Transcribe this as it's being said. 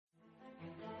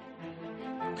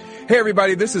Hey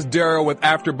everybody, this is Daryl with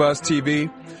AfterBuzz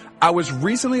TV. I was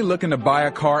recently looking to buy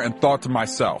a car and thought to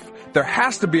myself, there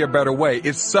has to be a better way.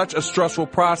 It's such a stressful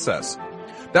process.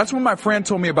 That's when my friend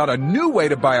told me about a new way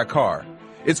to buy a car.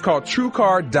 It's called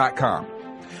TrueCar.com.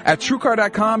 At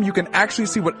TrueCar.com, you can actually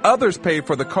see what others paid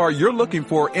for the car you're looking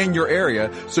for in your area,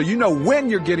 so you know when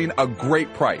you're getting a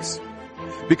great price.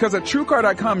 Because at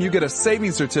TrueCar.com, you get a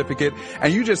savings certificate,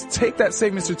 and you just take that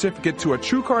savings certificate to a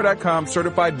TrueCar.com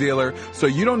certified dealer, so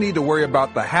you don't need to worry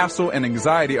about the hassle and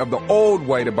anxiety of the old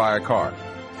way to buy a car.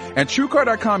 And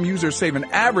TrueCar.com users save an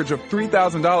average of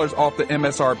 $3,000 off the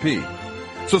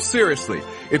MSRP. So seriously,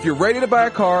 if you're ready to buy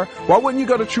a car, why wouldn't you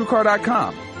go to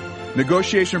TrueCar.com?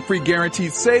 Negotiation-free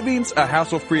guaranteed savings, a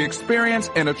hassle-free experience,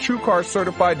 and a TrueCar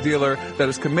certified dealer that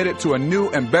is committed to a new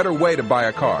and better way to buy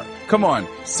a car. Come on,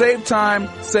 save time,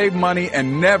 save money,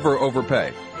 and never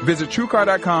overpay. Visit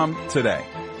TrueCar.com today.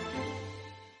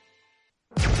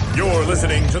 You're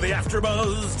listening to the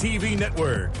AfterBuzz TV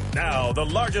Network, now the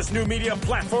largest new media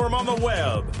platform on the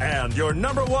web, and your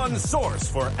number one source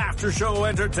for after-show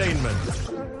entertainment.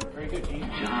 Very good,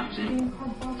 Gene Johnson.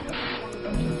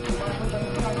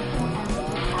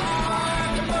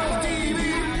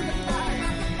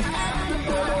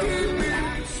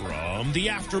 From the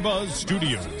AfterBuzz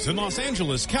Studios in Los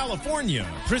Angeles, California,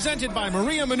 presented by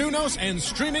Maria Menounos and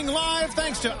streaming live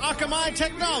thanks to Akamai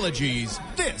Technologies,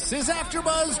 this is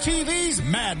AfterBuzz TV's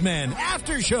Mad Men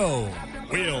After Show.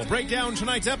 We'll break down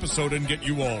tonight's episode and get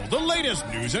you all the latest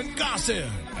news and gossip.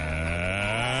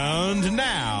 And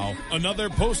now, another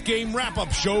post-game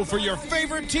wrap-up show for your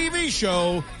favorite TV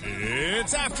show.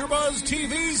 It's AfterBuzz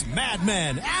TV's Mad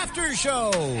Men After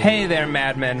Show. Hey there,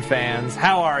 Mad Men fans.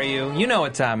 How are you? You know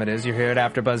what time it is. You're here at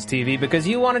AfterBuzz TV because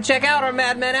you want to check out our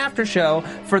Mad Men After Show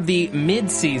for the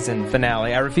mid-season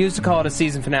finale. I refuse to call it a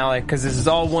season finale because this is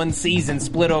all one season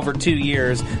split over 2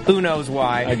 years. Who knows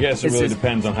why? I guess it really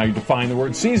depends on how you define the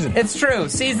word season. It's true.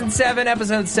 Season 7,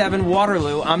 Episode 7,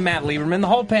 Waterloo. I'm Matt Lieberman. The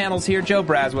whole panel's here. Joe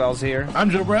Braswell's here. I'm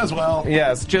Joe Braswell.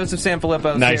 Yes. Joseph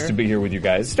Sanfilippo's here. Nice to be here with you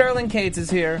guys. Sterling Cates is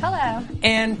here. Hello.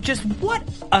 And just what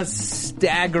a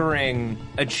staggering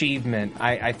achievement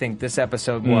I think this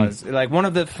episode was. Like, one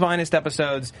of the finest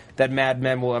episodes that Mad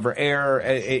Men will ever air.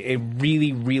 A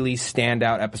really, really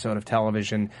standout episode of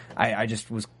television. I just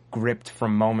was gripped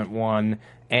from moment one.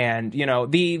 And, you know,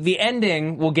 the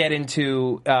ending we'll get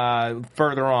into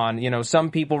further on. You know,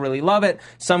 some people really love it.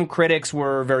 Some critics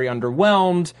were very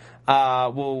underwhelmed.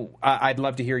 I'd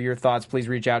love to hear your thoughts. Please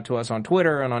reach out to us on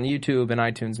Twitter and on YouTube and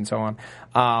iTunes and so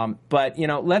on. But you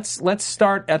know, let's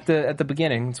start at the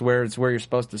beginning. It's where you're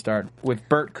supposed to start, with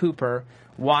Bert Cooper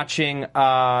watching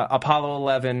Apollo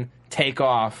 11 take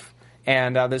off.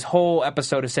 And this whole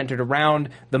episode is centered around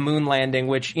the moon landing,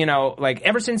 which, you know, like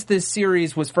ever since this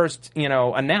series was first, you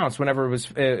know, announced, whenever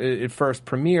it first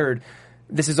premiered,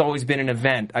 this has always been an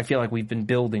event I feel like we've been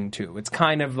building to. It's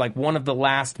kind of like one of the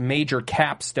last major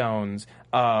capstones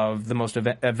of the most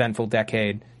eventful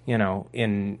decade, you know,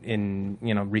 in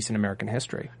you know, recent American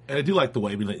history. And I do like the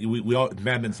way we all,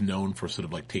 Mad Men's known for sort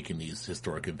of like taking these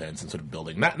historic events and sort of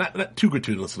building, not too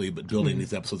gratuitously, but building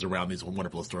these episodes around these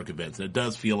wonderful historic events. And it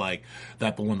does feel like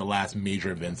that one of the last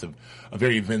major events of a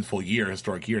very eventful year,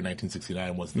 historic year,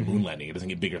 1969, was the moon landing. It doesn't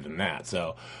get bigger than that.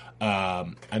 So I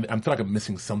feel like I'm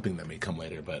missing something that may come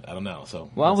later, but I don't know.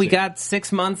 So well, we got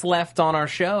 6 months left on our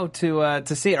show to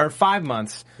see it, or 5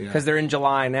 months, because they're in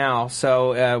July now.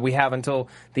 So we have until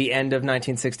the end of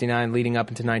 1969, leading up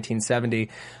into 1970.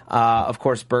 Of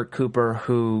course, Bert Cooper,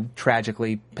 who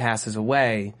tragically passes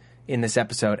away in this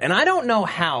episode, and I don't know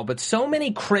how, but so many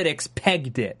critics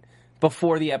pegged it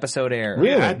before the episode aired.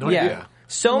 Really? I had no idea.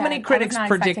 So many critics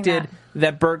predicted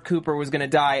that Bert Cooper was going to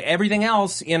die. Everything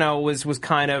else, you know, was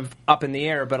kind of up in the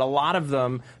air, but a lot of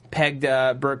them pegged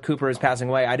Bert Cooper as passing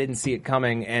away. I didn't see it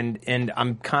coming, and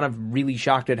I'm kind of really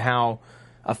shocked at how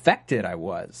affected I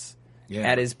was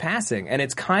at his passing. And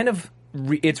it's kind of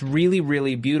it's really,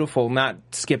 really beautiful, not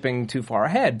skipping too far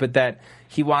ahead, but that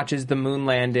he watches the moon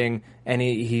landing and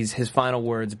he's his final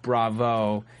words,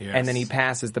 bravo, and then he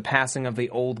passes. The passing of the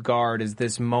old guard is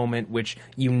this moment which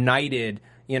united,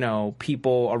 you know,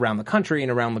 people around the country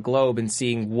and around the globe in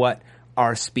seeing what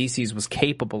our species was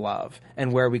capable of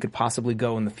and where we could possibly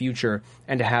go in the future,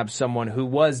 and to have someone who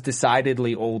was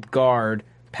decidedly old guard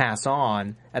pass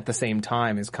on at the same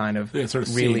time is kind of sort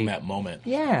of really seeing that moment.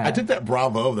 Yeah. I took that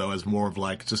bravo, though, as more of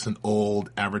like just an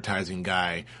old advertising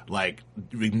guy, like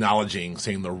acknowledging,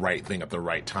 saying the right thing at the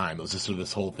right time. It was just sort of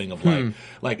this whole thing of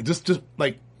like just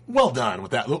like, well done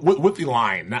with that, with the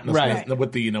line, not necessarily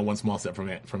with the, you know, one small step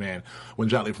for man, one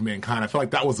giant leap for mankind. I feel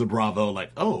like that was the bravo,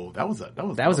 like, oh, that was a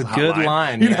good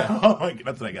line. You know?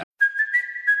 That's what I got.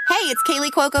 Hey, Hey, it's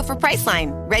Kaylee Cuoco for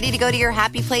Priceline. Ready to go to your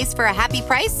happy place for a happy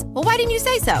price? Well, why didn't you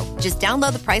say so? Just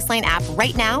download the Priceline app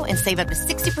right now and save up to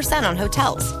 60% on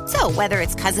hotels. So whether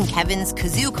it's Cousin Kevin's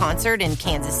Kazoo Concert in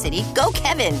Kansas City, go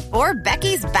Kevin, or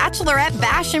Becky's Bachelorette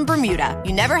Bash in Bermuda,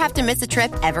 you never have to miss a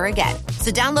trip ever again.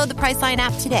 So download the Priceline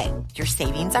app today. Your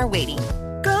savings are waiting.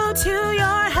 Go to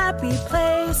your happy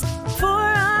place for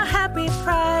a happy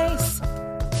price.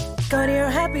 Go to your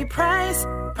happy price,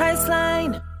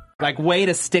 Priceline. Like, way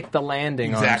to stick the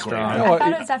landing, Exactly. Armstrong. I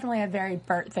thought it was definitely a very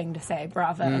Bert thing to say,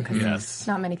 bravo, because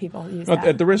not many people use that.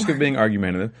 At the risk of being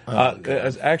argumentative,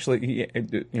 actually,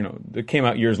 it came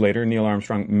out years later. Neil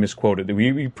Armstrong misquoted.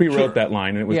 We pre-wrote that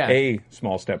line, and it was a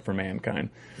small step for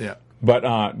mankind. Yeah. But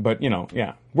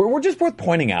we're just worth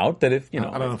pointing out that if I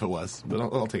don't know if it was, but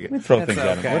I'll take it. we throw things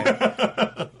at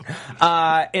him.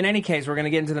 In any case, we're going to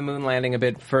get into the moon landing a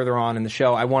bit further on in the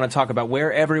show. I want to talk about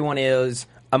where everyone is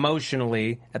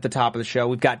emotionally at the top of the show.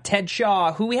 We've got Ted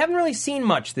Shaw, who we haven't really seen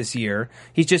much this year.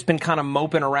 He's just been kind of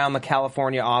moping around the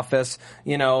California office.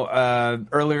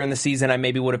 Earlier in the season, I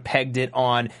maybe would have pegged it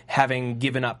on having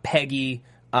given up Peggy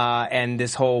and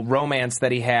this whole romance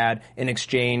that he had in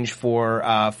exchange for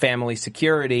family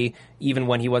security, even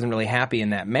when he wasn't really happy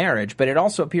in that marriage. But it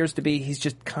also appears to be he's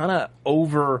just kind of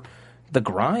over the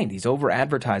grind. He's over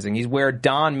advertising. He's where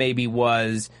Don maybe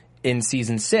was in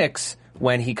season 6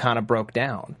 when he kind of broke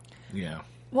down. Yeah.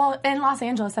 Well, in Los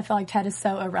Angeles, I feel like Ted is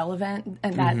so irrelevant,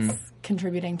 and that's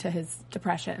contributing to his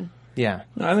depression. Yeah.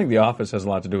 No, I think the office has a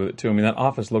lot to do with it too. I mean, that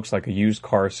office looks like a used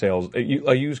car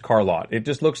lot. It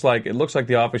just looks like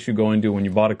the office you go into when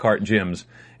you bought a car at Jim's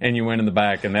and you went in the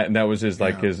back, and that was his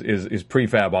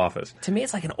prefab office. To me,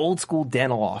 it's like an old school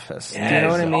dental office. Yeah, do you know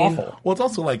what I mean? Awful. Well, it's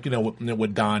also like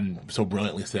what Don so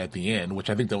brilliantly said at the end, which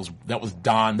I think that was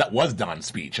Don's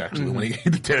speech actually when he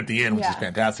did at the end, which is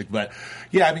fantastic. But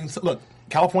yeah, I mean, look.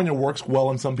 California works well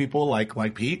in some people,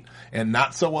 like Pete, and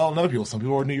not so well in other people. Some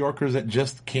people are New Yorkers that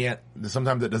just can't.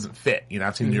 Sometimes it doesn't fit.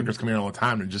 I've seen New Yorkers come here all the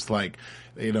time and just like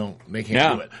they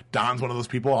can't do it. Don's one of those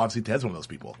people. Obviously, Ted's one of those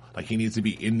people. Like he needs to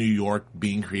be in New York,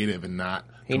 being creative, and not.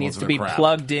 He needs to be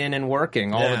plugged in and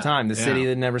working all the time. The city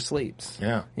that never sleeps.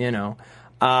 Yeah,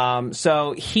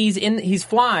 So he's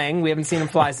flying. We haven't seen him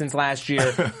fly since last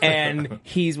year, and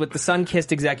he's with the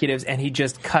sun-kissed executives, and he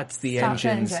just cuts the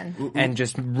engines and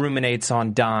just ruminates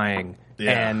on dying.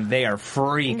 Yeah. And they are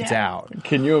freaked out.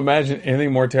 Can you imagine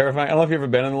anything more terrifying? I don't know if you've ever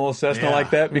been in a little Cessna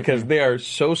like that, because they are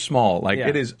so small.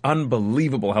 It is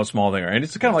unbelievable how small they are. And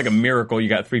it's kind of like a miracle you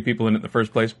got 3 people in it in the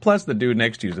first place, plus the dude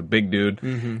next to you is a big dude.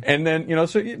 And then,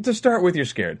 to start with, you're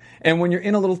scared. And when you're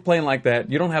in a little plane like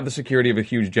that, you don't have the security of a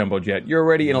huge jumbo jet. You're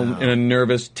already in a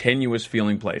nervous, tenuous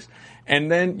feeling place.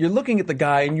 And then you're looking at the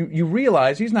guy, and you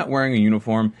realize he's not wearing a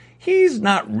uniform. He's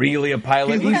not really a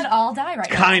pilot. He's all die right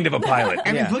now. Kind of a pilot.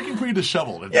 And he's looking pretty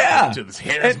disheveled. His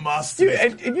hair is mussed.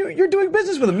 You're doing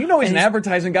business with him. You know he's an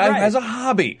advertising guy who has a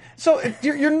hobby. So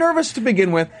you're nervous to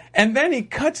begin with, and then he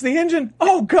cuts the engine.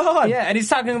 Oh, God. Yeah, and he's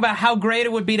talking about how great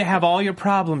it would be to have all your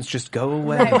problems just go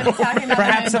away.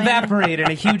 Perhaps evaporate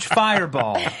in a huge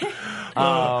fireball.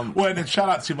 And shout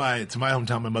out to my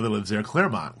hometown. My mother lives there,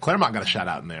 Claremont. Claremont got a shout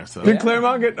out in there. So did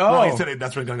Claremont get? Oh, well, he said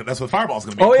that's where the fireball's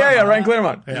going to be. Oh yeah, right,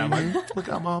 Claremont. Yeah, I'm like, look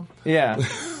out, Mom. Yeah.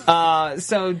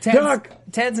 So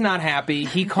Ted's not happy.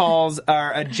 He calls,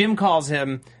 Jim calls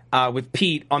him. With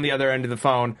Pete on the other end of the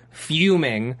phone,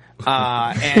 fuming,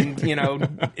 and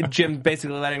Jim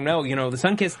basically letting him know, the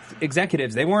Sunkist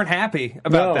executives, they weren't happy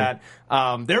about that.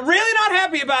 They're really not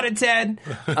happy about it, Ted.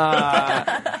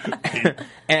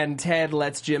 And Ted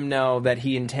lets Jim know that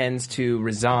he intends to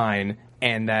resign,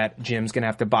 and that Jim's going to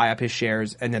have to buy up his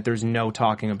shares, and that there's no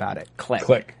talking about it.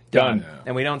 Click. Done. Yeah.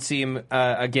 And we don't see him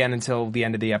again until the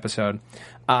end of the episode.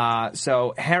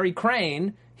 So Harry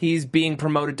Crane. He's being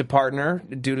promoted to partner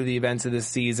due to the events of this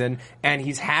season, and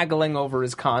he's haggling over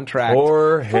his contract.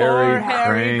 Poor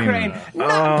Harry Crane.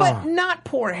 But not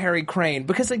poor Harry Crane,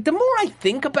 because the more I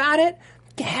think about it,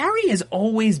 Harry has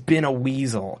always been a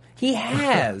weasel. He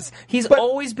has. He's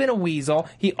always been a weasel.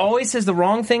 He always says the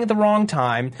wrong thing at the wrong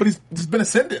time. But he's been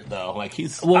ascendant though.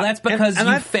 That's because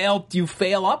you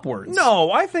fail upwards.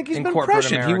 No, I think he's been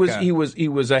prescient. America. He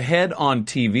was ahead on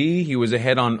TV. He was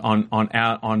ahead on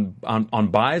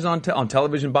buys on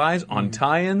television buys, on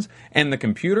tie-ins, and the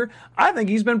computer. I think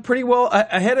he's been pretty well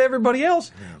ahead of everybody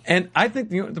else. Yeah. And I think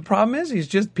the problem is he's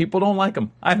just people don't like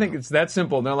him. I think it's that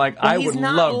simple. They're like, I would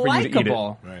love for you to eat it.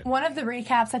 Right. One of the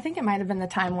recaps, I think it might have been the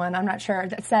Time One Don, I'm not sure,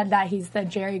 that said that he's the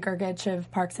Jerry Gergich of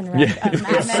Parks and Rec. Of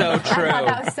Mad Men. So true. I thought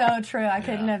that was so true. I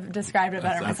couldn't have described it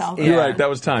better myself. You're right. That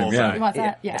was time. Yeah. Was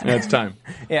that? Yeah. That's time.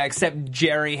 Yeah, except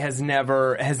Jerry has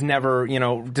never,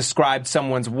 described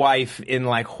someone's wife in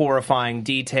like horrifying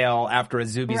detail after a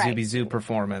Zooby Right. Zooby Zoo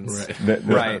performance.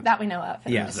 Right. That we know of.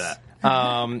 Yes.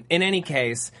 In any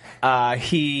case,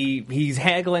 he's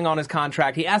haggling on his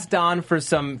contract. He asked Don for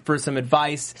some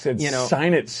advice. Said,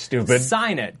 sign it, stupid.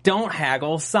 Sign it. Don't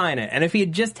haggle. Sign it. And if he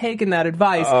had just taken that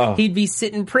advice, he'd be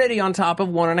sitting pretty on top of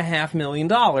 $1.5 million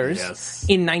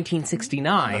in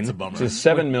 1969. That's a bummer. It's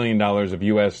 $7 million of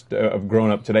U.S. Of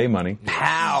grown-up today money.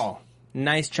 Pow!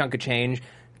 Nice chunk of change.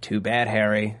 Too bad,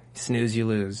 Harry. Snooze, you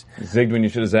lose. Zigged when you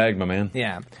should have zagged, my man.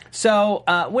 Yeah. So,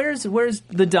 where's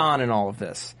the Don in all of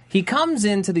this? He comes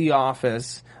into the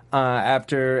office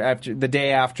after the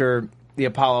day after the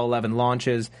Apollo 11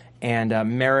 launches, and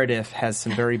Meredith has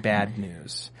some very bad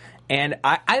news. And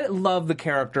I love the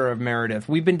character of Meredith.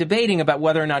 We've been debating about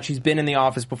whether or not she's been in the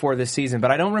office before this season, but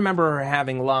I don't remember her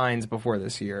having lines before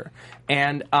this year.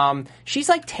 And she's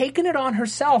like taking it on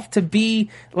herself to be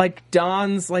like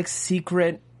Don's like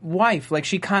secret wife. Like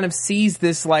she kind of sees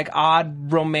this like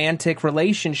odd romantic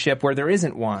relationship where there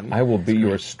isn't one. I will be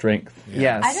your strength.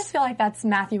 Yes. I just feel like that's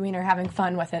Matthew Weiner having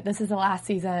fun with it. This is the last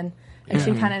season. And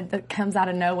she kind of comes out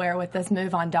of nowhere with this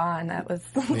move on Don. That was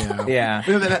Yeah.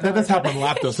 That's happened a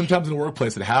lot though. Sometimes in the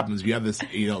workplace it happens. You have this,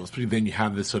 especially then you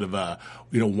have this sort of,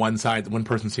 one side, one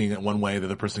person seeing it one way, the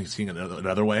other person seeing it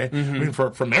another way. Mm-hmm. I mean,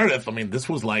 for Meredith, this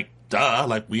was like, duh,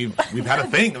 like we've had a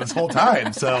thing this whole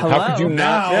time. So how could you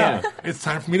not? Now it's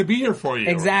time for me to be here for you.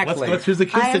 Exactly. Here's the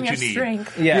kiss I am that you your need.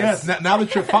 strength. Yes. Now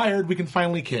that you're fired, we can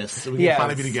finally kiss. We can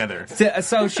finally be together.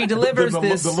 So she delivers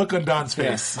this The look on Don's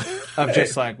face. of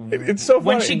just like It's so funny.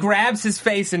 when she grabs his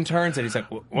face and turns it, he's like,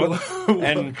 what?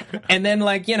 and then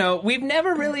like we've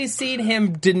never really seen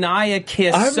him deny a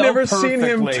kiss. I've so never seen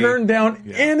him perfectly. turn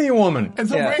down any woman. And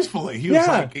so Yeah. gracefully. He was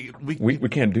like, We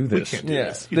can't do this. We can't do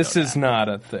Yes, this. this is not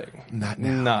a thing. Not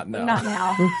now. Not now. not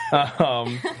now.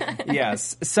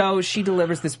 Yes. So she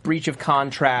delivers this breach of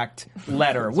contract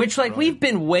letter, which like we've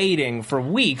been waiting for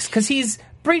weeks because he's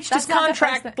breached That's his not the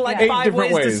contract first- like yeah. 5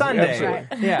 different ways to ways. Sunday.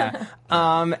 Absolutely. Yeah.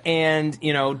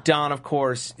 And Don of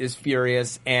course is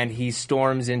furious and he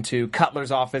storms into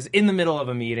Cutler's office in the middle of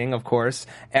a meeting, of course.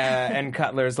 And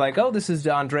Cutler's like, "Oh, this is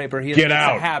Don Draper. He has Get a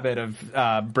out." habit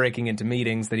of breaking into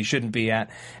meetings that he shouldn't be at."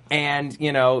 And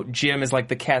Jim is like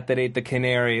the cat that ate the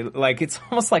canary. Like it's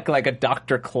almost like a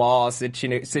Dr. Claw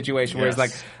situation where he's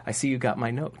like, "I see you got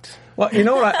my note." Well, you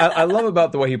know what I love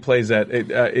about the way he plays that?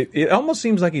 It almost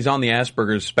seems like he's on the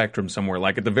Asperger's spectrum somewhere,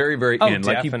 like at the very, very end.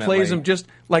 Like he definitely. plays him just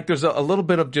like there's a little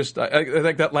bit of just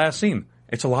like that last scene.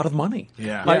 It's a lot of money.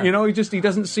 Yeah. Like, he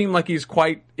doesn't seem like he's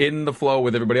quite in the flow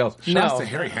with everybody else. Shouts No. to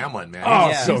Harry Hamlin, man. Oh,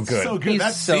 Yeah. so He's good. so good. He's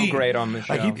That so scene, great on the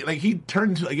show. He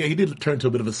turned to, he did turn to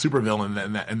a bit of a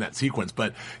supervillain in that sequence.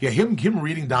 But yeah, him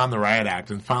reading Don the Riot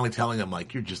Act and finally telling him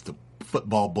like, "You're just a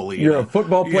football bully. You're a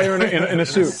football player in a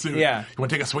suit. Yeah. You want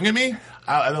to take a swing at me?"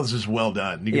 That was just well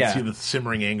done. You can Yeah. see the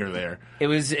simmering anger there. It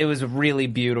was really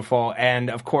beautiful, and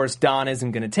of course Don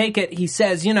isn't going to take it. He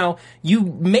says, you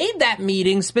made that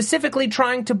meeting specifically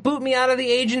trying to boot me out of the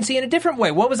agency in a different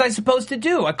way. What was I supposed to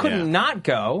do? I couldn't not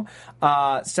go.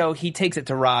 So he takes it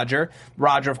to Roger.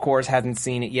 Roger, of course, hasn't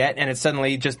seen it yet, and it's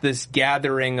suddenly just this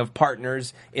gathering of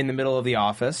partners in the middle of the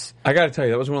office. I got to tell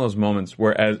you, that was one of those moments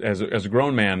where, as a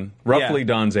grown man, roughly Yeah.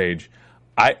 Don's age,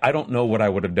 I don't know what I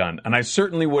would have done, and I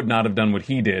certainly would not have done what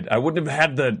he did. I wouldn't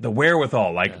have had the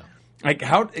wherewithal, like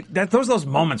how those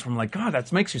moments where I'm like, God,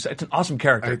 that makes you. It's an awesome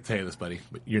character. I tell you this, buddy,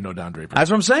 but you're no Don Draper. That's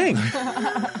what I'm saying.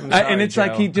 And it's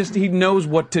like Joe. he knows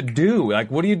what to do. Like,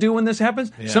 what do you do when this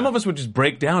happens? Yeah. Some of us would just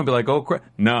break down and be like, "Oh crap!"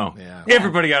 No, Yeah.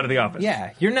 everybody out of the office.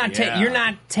 Yeah, you're not Yeah. you're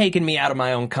not taking me out of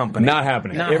my own company. Not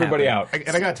happening. Not Everybody happening. out.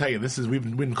 And I gotta tell you,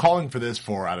 we've been calling for this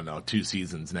for, I don't know, 2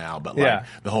 seasons now, but like Yeah.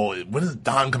 the whole, when is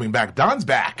Don coming back? Don's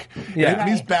back. Yeah. And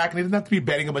he's back, and he doesn't have to be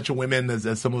betting a bunch of women, as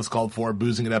some of us called for,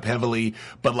 boozing it up heavily,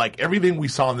 but like everything we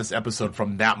saw in this episode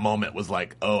from that moment was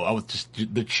like, oh, I was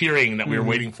just the cheering that we were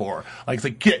waiting for. Like, it's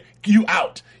like, get you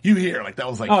out, you here. Like, that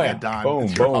was like, Oh, yeah. Don. Boom,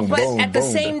 it's your boom, office. But boom. at the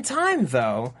same time,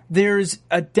 though, there's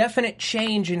a definite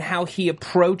change in how he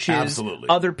approaches Absolutely.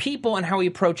 other people and how he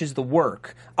approaches the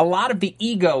work. A lot of the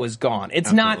ego is gone.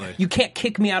 It's not, Absolutely. you can't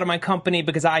kick me out of my company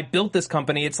because I built this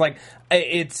company. It's like,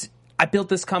 I built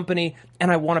this company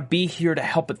and I want to be here to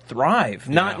help it thrive.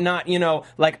 Not,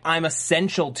 like I'm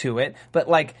essential to it, but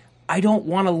like, I don't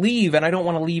want to leave, and I don't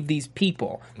want to leave these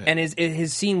people. Yeah. And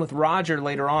his scene with Roger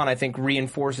later on, I think,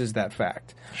 reinforces that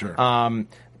fact. Sure.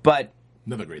 But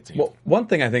Another great scene. Well, one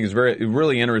thing I think is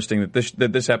really interesting that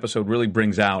this episode really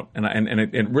brings out, and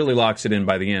it really locks it in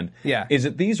by the end, is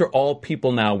that these are all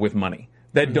people now with money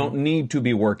that don't need to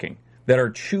be working, that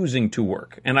are choosing to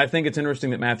work. And I think it's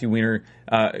interesting that Matthew Weiner,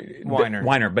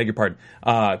 beg your pardon,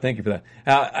 thank you for that.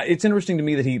 It's interesting to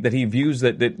me that he views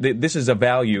that this is a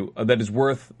value that is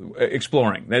worth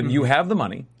exploring. That you have the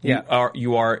money,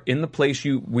 you are in the place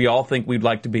we all think we'd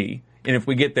like to be. And if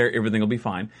we get there, everything will be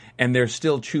fine. And they're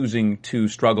still choosing to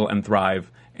struggle and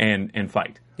thrive and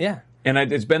fight. Yeah. And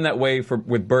it's been that way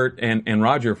with Bert and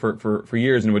Roger for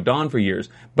years, and with Don for years,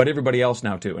 but everybody else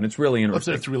now too. And it's really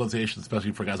interesting. It's a realization,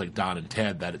 especially for guys like Don and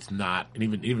Ted, that it's not,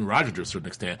 and even Roger to a certain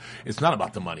extent, it's not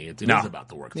about the money. It is about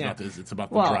the work. It's about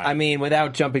the drive. Well, I mean,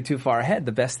 without jumping too far ahead,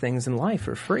 the best things in life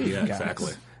are free. Yeah, guys.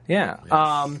 exactly. Yeah. Yes.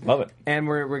 Love it. And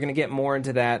we're going to get more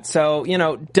into that. So,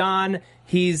 Don,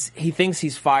 he thinks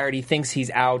he's fired. He thinks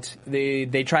he's out.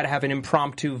 They try to have an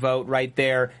impromptu vote right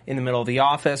there in the middle of the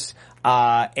office.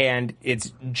 And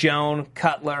it's Joan,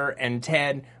 Cutler, and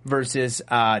Ted versus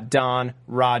Don,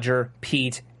 Roger,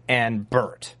 Pete, and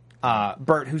Bert.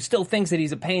 Bert, who still thinks that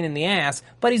he's a pain in the ass,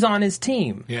 but he's on his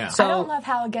team. Yeah. So, I don't love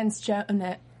how against Joan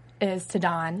it is to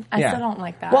Don. I still don't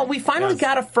like that. Well, we finally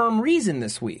got a firm reason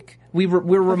this week. We're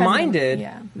reminded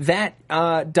that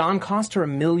Don cost her $1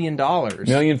 million.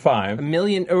 $1.5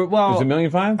 million. $1 million. Well, was it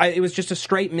 $1.5 million? It was just a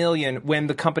straight $1 million when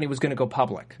the company was going to go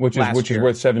public, which is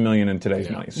worth $7 million in today's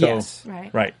money. So, yes,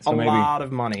 right. So a lot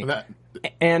of money.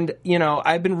 And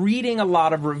I've been reading a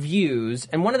lot of reviews,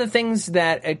 and one of the things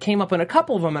that came up in a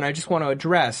couple of them, and I just want to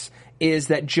address, is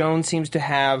that Joan seems to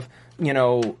have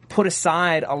put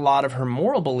aside a lot of her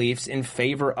moral beliefs in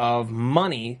favor of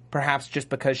money, perhaps just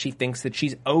because she thinks that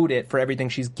she's owed it for everything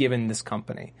she's given this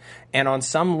company. And on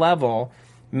some level,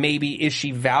 maybe is she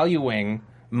valuing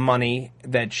money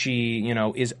that she,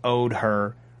 is owed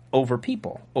her over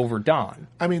people, over Don?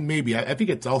 I mean, maybe. I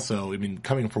think it's also,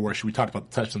 coming from where we talked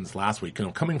about, touched on this last week,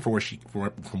 coming from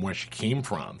where she came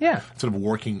from. Yeah. Sort of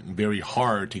working very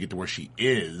hard to get to where she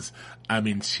is.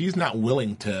 She's not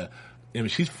willing to,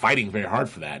 she's fighting very hard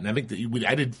for that, and I think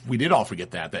that we did all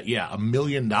forget that $1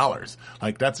 million,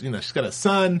 like that's she's got a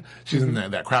son, she's in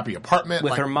that crappy apartment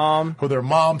with her mom.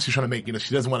 She's trying to make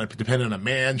she doesn't want to depend on a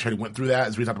man. She already went through that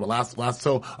as we talked about last.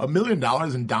 So $1 million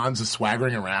and Don's just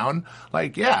swaggering around,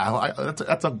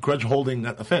 that's a grudge holding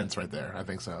offense right there. I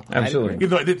think so. Absolutely. Even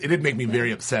though it did make me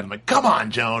very upset. I'm like, come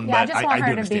on, Joan, but I do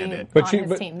understand it. But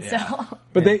his team, so.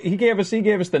 But he gave us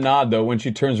the nod though when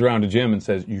she turns around to Jim and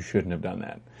says, "You shouldn't have done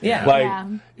that."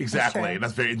 Yeah. Exactly.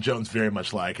 That's Joan's very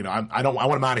much like, I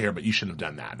want him out of here, but you shouldn't have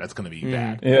done that. That's going to be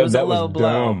bad. Yeah, it was that a low was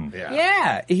blow. Dumb.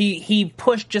 Yeah. He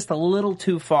pushed just a little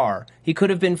too far. He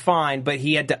could have been fine, but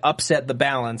he had to upset the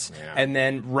balance. Yeah. And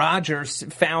then Roger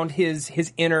found his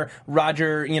inner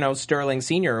Roger, Sterling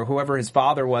Sr. or whoever his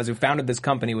father was who founded this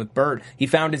company with Bert. He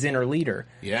found his inner leader.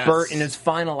 Yes. Bert, in his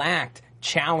final act,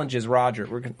 challenges Roger.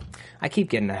 I keep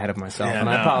getting ahead of myself,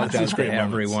 I apologize to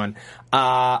everyone.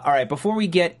 All right, before we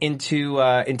get into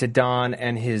Don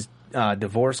and his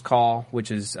divorce call, which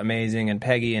is amazing, and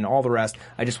Peggy and all the rest,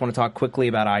 I just want to talk quickly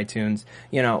about iTunes.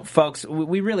 Folks,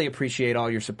 we really appreciate all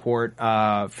your support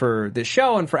for this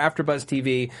show and for AfterBuzz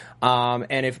TV.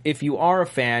 And if you are a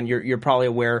fan, you're probably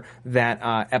aware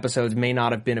that episodes may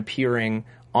not have been appearing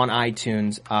on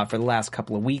iTunes for the last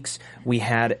couple of weeks. We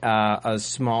had a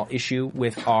small issue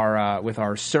with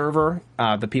our server,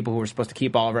 the people who were supposed to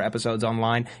keep all of our episodes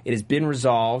online. It has been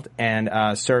resolved,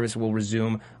 and service will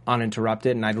resume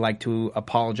uninterrupted. And I'd like to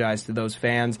apologize to those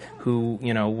fans who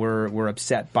were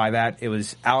upset by that. It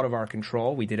was out of our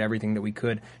control. We did everything that we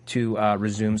could to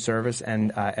resume service,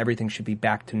 and everything should be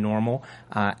back to normal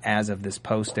as of this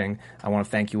posting. I want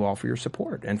to thank you all for your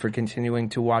support and for continuing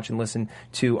to watch and listen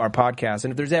to our podcast.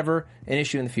 And if there's ever an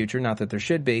issue in the future, not that there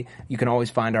should be, you can always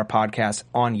find our podcast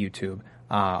on YouTube,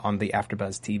 on the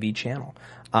AfterBuzz TV channel.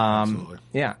 Absolutely.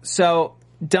 Yeah. So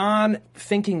Don,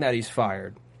 thinking that he's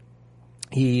fired,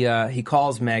 he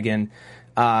calls Megan,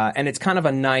 and it's kind of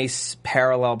a nice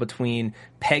parallel between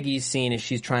Peggy's scene as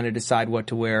she's trying to decide what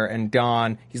to wear, and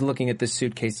Don, he's looking at this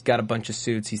suitcase, he's got a bunch of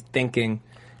suits, he's thinking,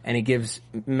 and he gives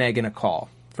Megan a call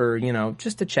for,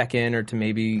 just to check in or to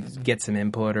maybe get some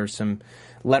input or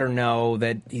let her know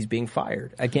that he's being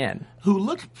fired again. Who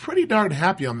looked pretty darn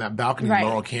happy on that balcony in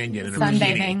Laurel Canyon in a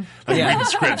bikini. Reading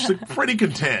scripts. She looked pretty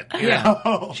content. You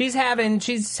know? She's having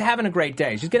a great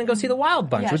day. She's going to go see the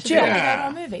Wild Bunch with she's Jill. Going to go to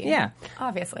a movie. Yeah.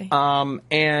 Obviously.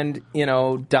 And,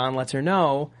 Don lets her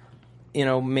know,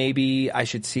 maybe I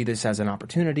should see this as an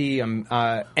opportunity.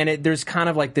 There's kind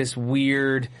of like this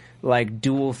weird,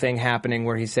 dual thing happening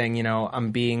where he's saying,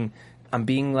 I'm being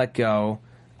let go,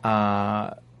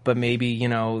 but maybe,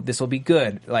 this will be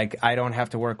good. Like, I don't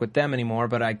have to work with them anymore,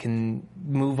 but I can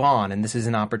move on, and this is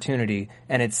an opportunity.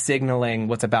 And it's signaling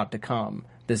what's about to come,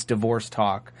 this divorce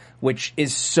talk, which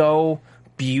is so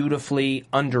beautifully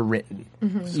underwritten.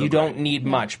 You don't need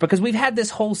much, because we've had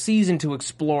this whole season to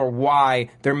explore why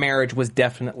their marriage was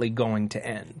definitely going to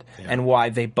end, and why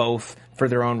they both, for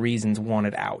their own reasons,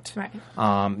 wanted out. Right.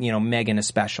 Megan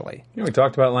especially. We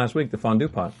talked about it last week, the fondue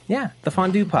pot. Yeah, the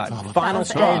fondue pot. Final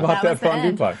straw. About that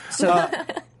fondue pot. So,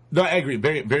 No, I agree.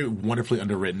 Very, very wonderfully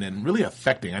underwritten and really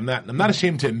affecting. I'm not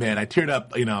ashamed to admit I teared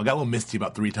up. I got a little misty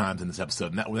about 3 times in this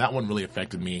episode, and that one really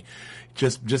affected me.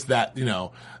 Just that,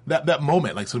 that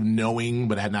moment, like sort of knowing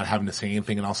but not having to say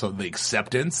anything, and also the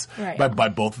acceptance by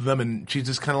both of them. And she's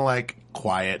just kind of like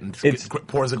quiet and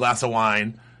pours a glass of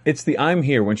wine. It's the "I'm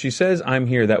here." When she says "I'm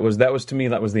here," that was to me,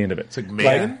 that was the end of it. It's like,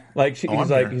 man,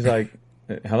 he's like,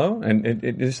 hello, and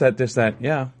it just that,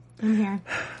 yeah. I'm here.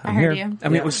 I'm heard here. you. I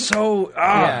mean, it was so,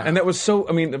 and that was so.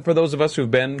 I mean, for those of us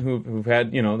who've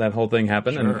had that whole thing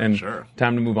happen, and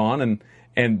time to move on,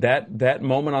 and that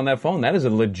moment on that phone, that is a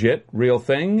legit, real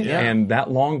thing, and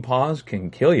that long pause can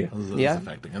kill you. It was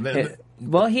affecting. And then,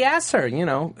 well, he asked her,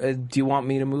 do you want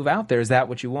me to move out there? Is that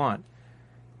what you want?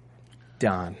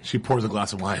 Don. She pours a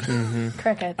glass of wine.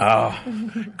 Crickets.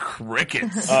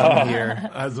 Crickets.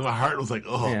 Here. As my heart was like,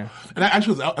 oh. Yeah. And I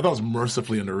thought it was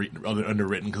mercifully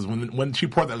underwritten, because when she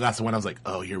poured that glass of wine, I was like,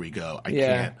 oh, here we go.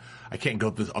 I can't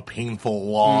go through a painful,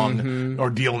 long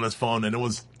ordeal on this phone, and it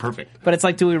was perfect. But it's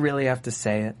like, do we really have to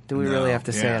say it? Do we really have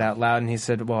to say it out loud? And he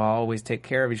said, well, I'll always take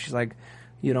care of you. She's like,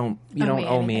 you don't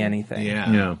owe me anything.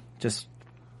 Yeah.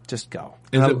 Just go.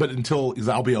 But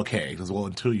I'll be okay. Because, well,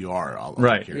 until you are, I'll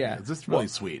take care of you. It's just really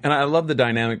sweet. And I love the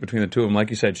dynamic between the two of them. Like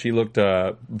you said, she looked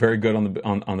very good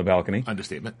on the balcony.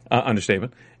 Understatement.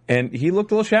 And he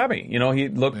looked a little shabby. He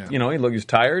looked, he was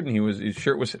tired, and his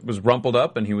shirt was rumpled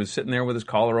up, and he was sitting there with his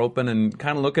collar open and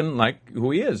kind of looking like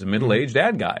who he is, a middle-aged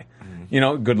ad guy.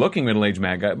 Good-looking middle-aged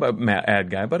ad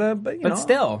guy, but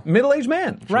still middle-aged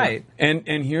man, right?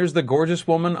 And here's the gorgeous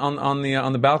woman on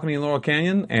the balcony in Laurel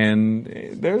Canyon,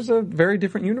 and there's a very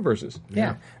different universes.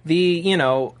 Yeah. The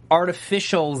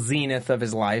artificial zenith of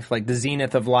his life, like the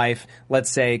zenith of life, let's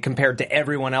say compared to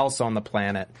everyone else on the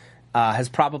planet, has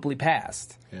probably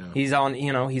passed. Yeah. He's on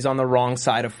the wrong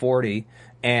side of 40.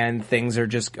 And things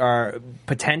are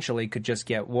potentially could just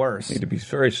get worse. You need to be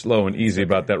very slow and easy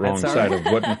about that wrong side of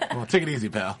what. Well, take it easy,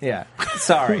 pal. Yeah,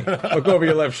 sorry. Look over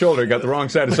your left shoulder. You got the wrong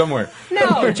side of somewhere.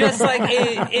 No, just like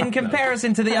in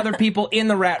comparison to the other people in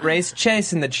the rat race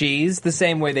chasing the cheese, the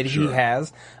same way that he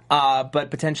has.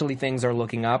 But potentially things are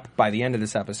looking up by the end of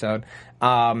this episode.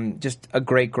 Just a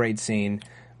great scene.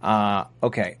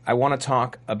 Okay, I want to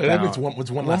talk about.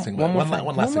 One last thing. One more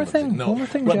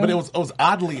thing. But it was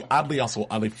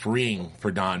oddly freeing for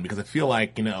Don, because I feel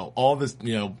like all this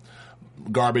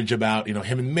garbage about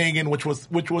him and Megan, which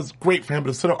was great for him, but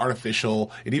it's sort of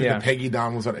artificial. And even the Peggy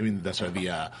Don was.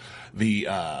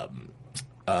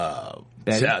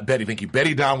 Betty, thank you.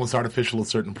 Betty Don was artificial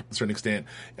to a certain extent.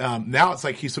 Now it's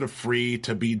like he's sort of free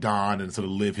to be Don and sort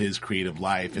of live his creative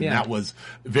life, and that was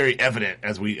very evident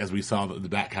as we saw the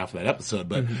back half of that episode.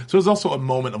 But so it was also a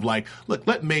moment of like, look,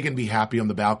 let Megan be happy on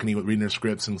the balcony with reading her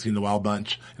scripts and seeing the Wild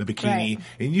Bunch in a bikini,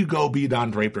 and you go be Don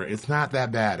Draper. It's not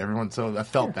that bad. So I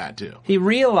felt that too. He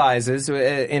realizes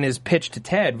in his pitch to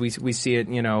Ted, we see it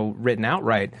written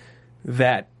outright,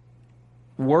 that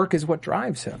work is what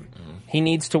drives him. He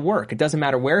needs to work. It doesn't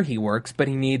matter where he works, but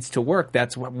he needs to work.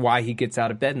 That's why he gets out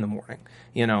of bed in the morning.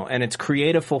 And it's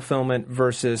creative fulfillment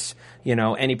versus,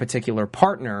 any particular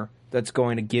partner that's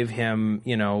going to give him,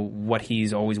 what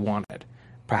he's always wanted,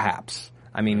 perhaps.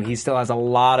 I mean, he still has a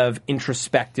lot of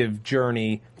introspective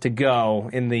journey to go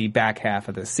in the back half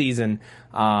of the season,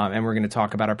 and we're going to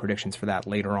talk about our predictions for that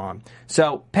later on.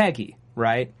 So, Peggy,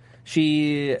 right?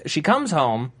 She comes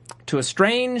home to a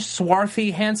strange,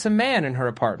 swarthy, handsome man in her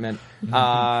apartment,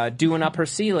 doing up her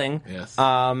ceiling. Yes.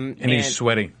 And he's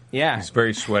sweaty. Yeah. He's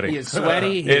very sweaty. He is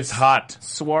sweaty. It's hot.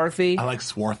 Swarthy. I like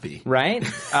swarthy. Right?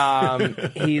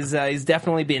 He's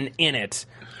definitely been in it.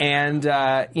 And,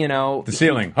 the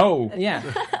ceiling. Yeah.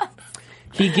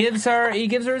 He gives her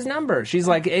his number. She's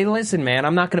like, hey, listen, man,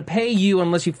 I'm not going to pay you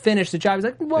unless you finish the job. He's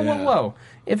like, whoa.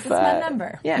 It's my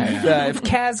number. Yeah. If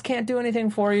Kaz can't do anything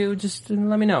for you, just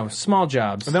let me know. Small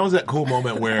jobs. And that was that cool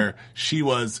moment where she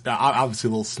was obviously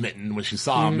a little smitten when she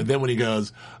saw him, but then when he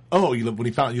goes, when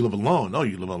he found out you live alone,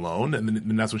 you live alone, and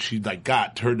then that's when she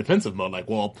got to her defensive mode, like,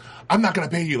 well, I'm not going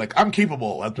to pay you, like, I'm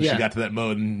capable. That's when she got to that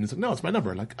mode, and he's like, no, it's my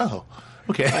number. Like, oh.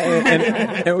 Okay.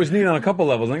 and it was neat on a couple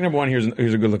levels. I think number one, here's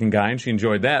a good-looking guy, and she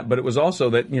enjoyed that. But it was also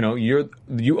that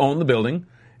you own the building,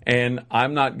 And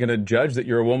I'm not going to judge that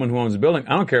you're a woman who owns a building.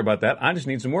 I don't care about that. I just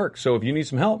need some work. So if you need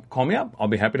some help, call me up. I'll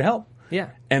be happy to help. Yeah.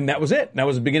 And that was it. That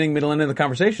was the beginning, middle, end of the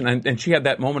conversation. And she had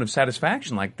that moment of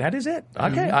satisfaction. Like, that is it.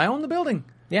 Okay, I own the building.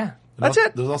 Yeah. That's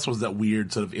it. There's also that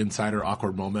weird sort of insider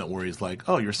awkward moment where he's like,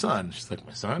 "Oh, your son." She's like,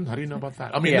 "My son? How do you know about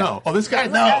that?" I mean, no. Oh, this guy?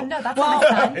 No. No, that's not my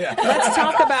son. Let's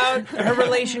talk about her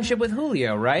relationship with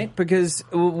Julio, right? Because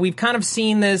we've kind of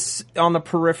seen this on the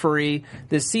periphery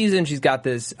this season. She's got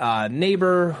this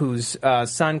neighbor whose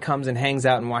son comes and hangs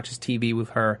out and watches TV with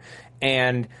her.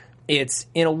 And it's,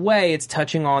 in a way, it's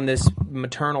touching on this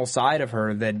maternal side of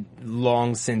her that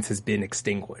long since has been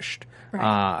extinguished.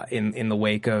 Right. In the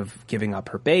wake of giving up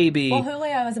her baby. Well,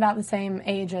 Julio is about the same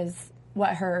age as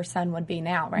what her son would be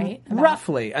now, right?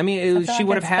 Roughly. I mean, she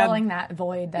would have had filling that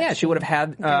void. That she would have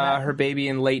had her baby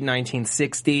in late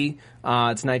 1960. It's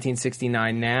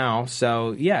 1969 now,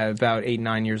 so yeah, about 8,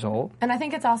 9 years old. And I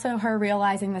think it's also her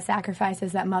realizing the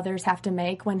sacrifices that mothers have to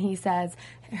make when he says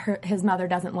his mother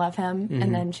doesn't love him,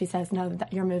 and then she says, "No,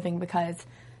 that you're moving because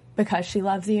she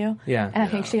loves you." Yeah. And I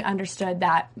think she understood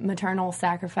that maternal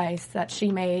sacrifice that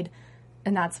she made,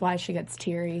 and that's why she gets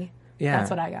teary. Yeah.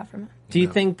 That's what I got from it. Do you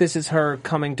think this is her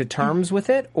coming to terms with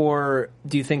it, or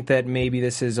do you think that maybe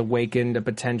this has awakened a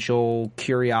potential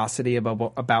curiosity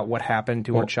about what happened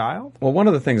to her child? Well, one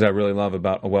of the things I really love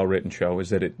about a well-written show is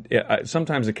that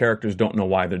sometimes the characters don't know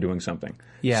why they're doing something.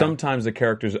 Yeah. Sometimes the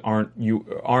characters aren't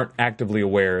actively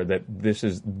aware that this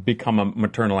has become a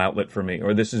maternal outlet for me,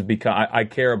 or this has become I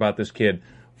care about this kid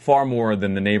far more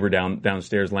than the neighbor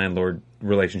downstairs landlord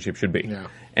relationship should be. Yeah.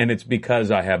 And it's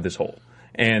because I have this hole.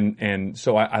 And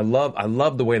so I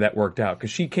love the way that worked out,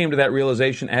 because she came to that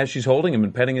realization as she's holding him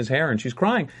and petting his hair, and she's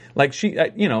crying. Like, she,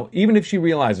 even if she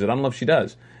realizes it, I don't know if she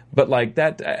does, but like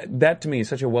that to me is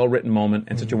such a well-written moment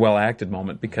and such a well-acted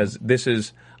moment, because this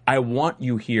is, I want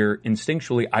you here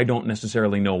instinctually. I don't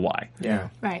necessarily know why. Yeah.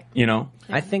 Right.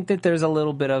 I think that there's a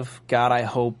little bit of, God, I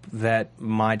hope that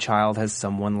my child has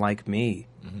someone like me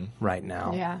right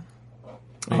now. Yeah.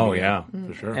 Oh, yeah.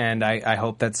 For sure. And I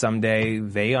hope that someday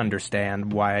they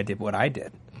understand why I did what I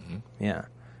did. Yeah.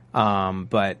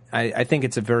 But I think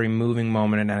it's a very moving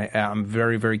moment, and I'm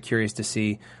very, very curious to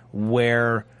see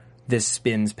where this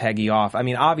spins Peggy off. I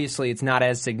mean, obviously, it's not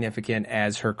as significant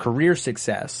as her career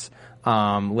success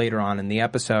later on in the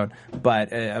episode, but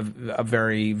a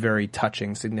very, very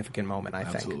touching, significant moment, I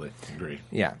think. Absolutely. Agree.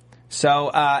 Yeah. So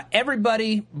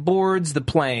everybody boards the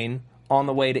plane on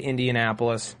the way to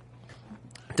Indianapolis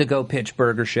to go pitch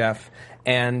Burger Chef.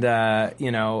 And,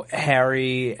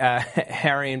 Harry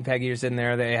and Peggy are sitting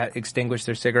there. They extinguish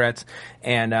their cigarettes.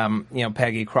 And,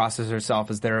 Peggy crosses herself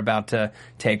as they're about to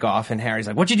take off. And Harry's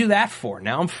like, "What'd you do that for?"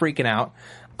 Now I'm freaking out.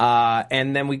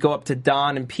 And then we go up to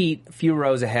Don and Pete a few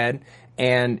rows ahead.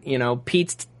 And,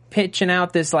 Pete's pitching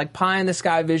out this like pie in the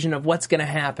sky vision of what's going to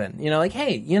happen.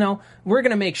 Hey, we're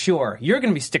going to make sure you're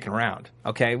going to be sticking around.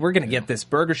 Okay. We're going to get this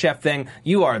Burger Chef thing.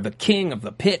 You are the king of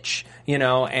the pitch,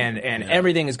 and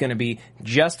everything is going to be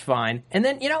just fine. And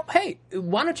then, hey,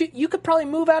 why don't you could probably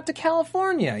move out to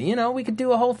California. We could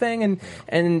do a whole thing.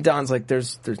 And Don's like,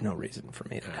 there's no reason for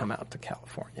me to come out to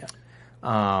California.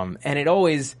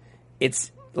 And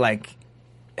it's like,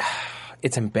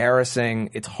 it's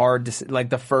embarrassing. It's hard to, like,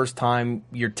 the first time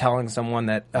you're telling someone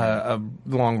that a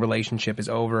long relationship is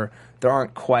over, there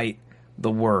aren't quite the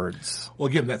words. Well,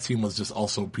 again, that scene was just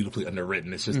also beautifully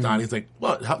underwritten. It's just Donnie's like,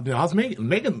 "Well, how's Megan?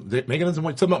 Megan doesn't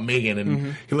want something about Megan,"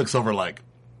 and he looks over like,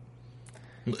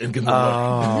 and gives him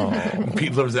a look. And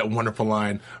Pete delivers that wonderful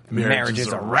line, "Marriage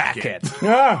is a racket." Which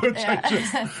I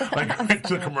just, right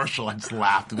to the commercial, I just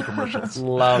laughed at the commercials.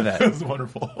 Love it. It was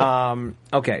wonderful.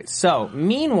 Okay, so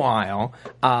meanwhile,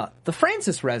 the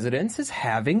Francis residence is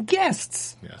having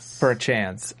guests for a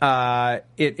chance.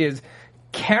 It is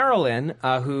Carolyn,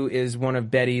 who is one of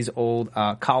Betty's old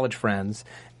college friends,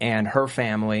 and her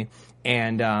family,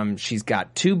 and she's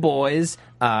got two boys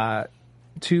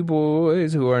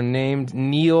who are named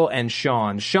Neil and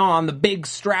Sean. Sean, the big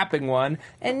strapping one,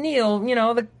 and Neil,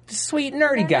 the sweet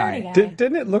nerdy guy.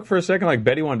 Didn't it look for a second like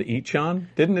Betty wanted to eat Sean?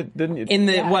 Didn't it? In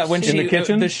the when she in the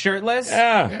kitchen, the shirtless,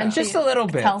 and just a little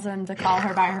bit. Tells him to call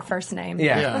her by her first name.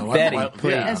 Betty,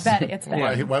 please. It's Betty. It's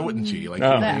Betty. Why wouldn't she?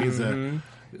 Like he's a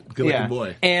good-looking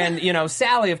boy. And,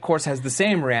 Sally, of course, has the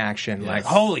same reaction. Like,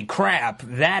 holy crap,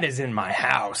 that is in my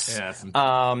house. Yes.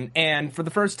 And for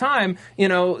the first time,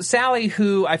 Sally,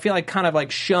 who I feel like kind of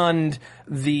like shunned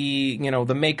the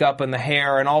makeup and the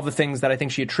hair and all the things that I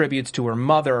think she attributes to her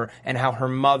mother and how her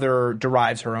mother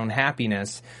derives her own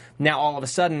happiness. Now, all of a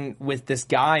sudden, with this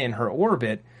guy in her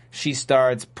orbit, She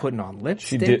starts putting on lipstick.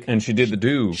 She did the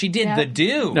do. She did the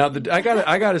do. Now, I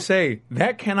gotta say,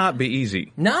 that cannot be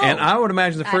easy. No. And I would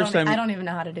imagine the first time... I don't even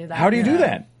know how to do that. How do you do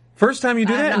that? First time you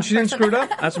do that and she didn't screw it up?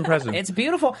 That's impressive. It's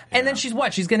beautiful. And then she's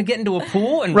what? She's going to get into a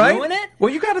pool and right? ruin it?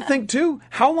 Well, you got to think, too,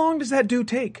 how long does that do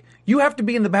take? You have to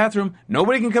be in the bathroom.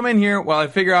 Nobody can come in here while I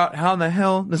figure out how the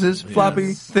hell does this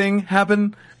floppy thing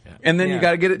happen. And then you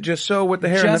got to get it just so with the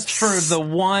hair. Just for the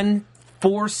 1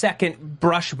 4-second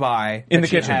brush by in that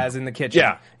the kitchen. Has in the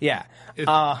kitchen. Yeah. It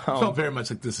felt very much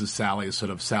like this is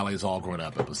Sally's all grown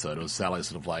up episode. It was Sally's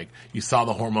sort of like, you saw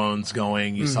the hormones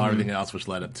going, you saw everything else, which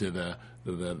led up to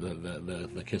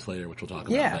the kiss later, which we'll talk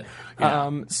about. Yeah.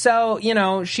 But, so,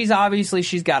 she's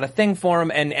got a thing for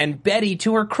him, and Betty,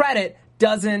 to her credit,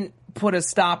 doesn't put a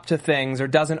stop to things or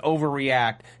doesn't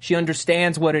overreact. She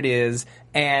understands what it is,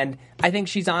 and I think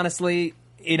she's honestly,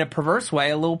 in a perverse way,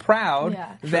 a little proud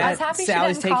that I was happy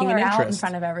Sally's she didn't taking call her an out in interest.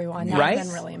 front of everyone. That Right? would have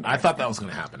been really I embarrassing. thought that was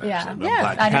going to happen, actually. Yeah. I'm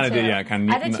glad I Kinda did did, too. yeah,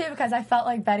 kinda I did too, because I felt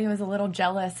like Betty was a little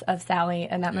jealous of Sally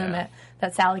in that moment,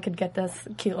 that Sally could get this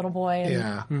cute little boy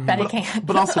and Betty can't.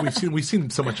 But also we've seen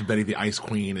so much of Betty the Ice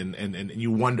Queen, and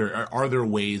you wonder, are there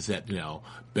ways that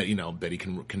Betty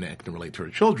can connect and relate to her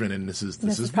children, and this is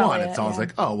probably one. It's always yeah.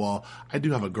 like, oh well, I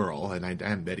do have a girl, and I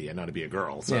am Betty. I know how to be a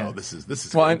girl, so this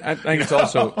is. Well, good. I think it's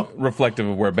also reflective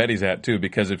of where Betty's at too,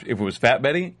 because if it was Fat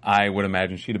Betty, I would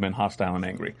imagine she'd have been hostile and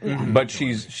angry. But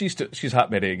she's Hot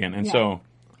Betty again, and so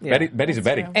Betty's a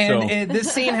Betty. true. And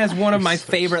this scene has one of my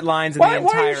favorite lines in the entire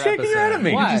Why are you shaking your head at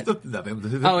me?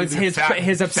 What? It's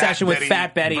his obsession with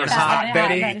Fat Betty and versus Hot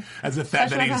Betty. As if Fat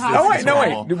Especially Betty is with this. her Oh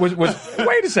wait, no wait.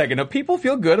 Wait a second. No, people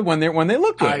feel good when they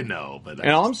look good. I know, but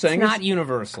And all I'm saying It's is not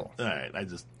universal. all right.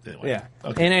 Anyway. Yeah.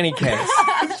 Okay. In any case,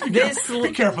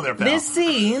 Be careful there, pal. this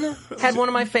scene had one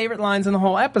of my favorite lines in the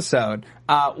whole episode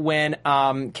when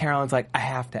Caroline's like, "I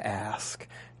have to ask,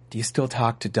 do you still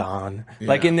talk to Don?"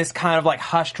 Like in this kind of like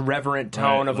hushed, reverent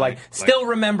tone of like still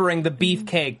remembering the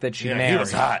beefcake that she married. He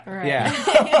was hot. Right.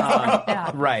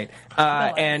 Yeah. Right.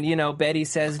 And, Betty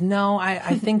says, no,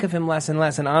 I think of him less and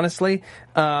less. And honestly,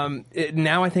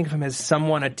 now I think of him as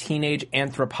someone a teenage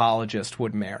anthropologist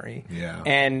would marry. Yeah.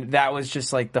 And that was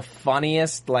just like the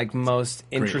funniest, like most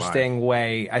interesting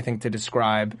way, I think, to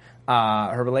describe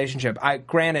her relationship.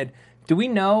 Granted, do we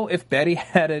know if Betty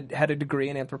had a degree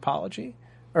in anthropology?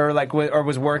 Or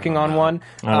was working on one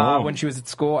when she was at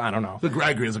school? I don't know.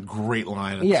 I agree. It's a great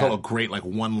line. It's a great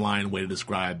one-line way to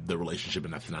describe the relationship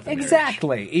and not the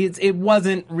exactly. It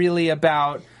wasn't really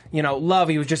about love.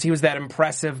 He was that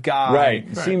impressive guy.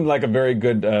 right. Seemed like a very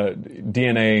good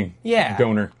DNA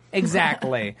donor.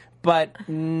 Exactly, but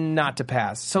not to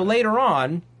pass. So later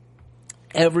on,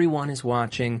 everyone is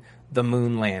watching the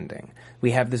moon landing.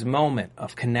 We have this moment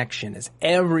of connection as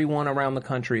everyone around the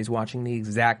country is watching the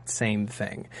exact same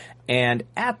thing. And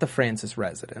at the Francis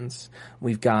residence,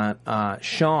 we've got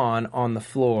Sean on the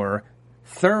floor,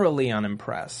 thoroughly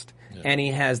unimpressed. Yeah. And he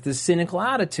has this cynical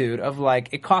attitude of like,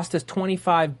 it cost us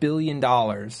 $25 billion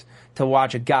to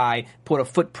watch a guy put a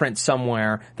footprint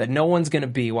somewhere that no one's going to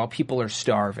be while people are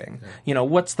starving. Yeah.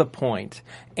 What's the point?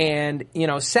 And,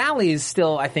 Sally is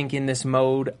still, I think, in this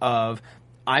mode of,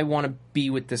 I want to be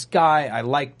with this guy. I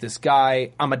like this guy.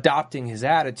 I'm adopting his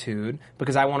attitude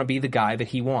because I want to be the guy that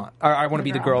he wants. Or I want to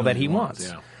be the girl that he wants.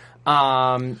 Yeah.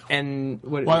 I'm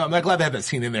glad they had that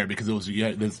scene in there because there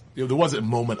was a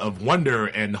moment of wonder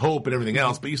and hope and everything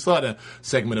else, but you still had a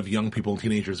segment of young people and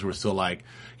teenagers who were still like,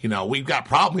 we've got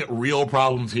real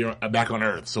problems here back on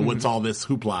Earth. So what's all this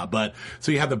hoopla? But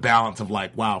so you have the balance of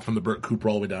like, wow, from the Burt Cooper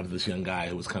all the way down to this young guy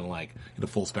who was kind of like the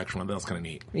full spectrum. That was kind of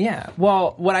neat. Yeah.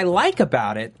 Well, what I like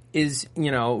about it is,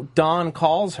 Don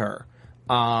calls her.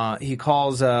 He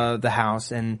calls the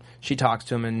house and she talks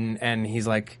to him and he's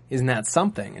like, isn't that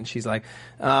something? And she's like,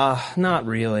 not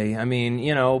really. I mean,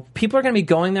 people are going to be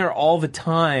going there all the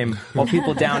time while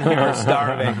people down here are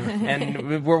starving.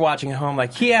 And we're watching at home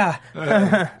like, yeah.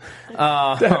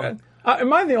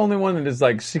 Am I the only one that is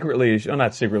like secretly,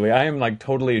 not secretly, I am like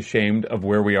totally ashamed of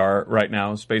where we are right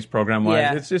now, space program wise.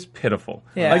 Yeah. It's just pitiful.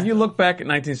 Yeah. Like you look back at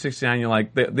 1969, you're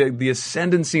like, the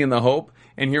ascendancy and the hope,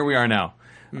 and here we are now.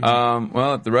 Mm-hmm.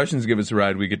 Well, if the Russians give us a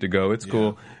ride, we get to go. It's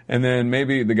cool. And then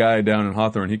maybe the guy down in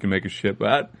Hawthorne, he can make a ship.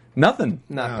 But nothing.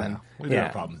 We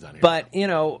have problems down here.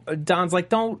 But, Don's like,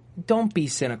 don't be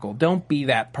cynical. Don't be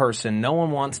that person. No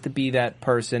one wants to be that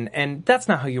person. And that's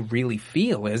not how you really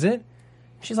feel, is it?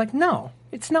 She's like, no,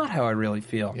 it's not how I really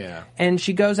feel. Yeah. And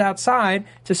she goes outside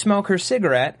to smoke her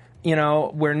cigarette,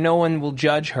 where no one will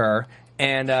judge her.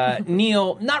 And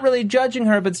Neil, not really judging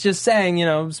her, but just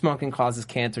saying, smoking causes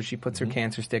cancer. She puts her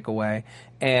cancer stick away.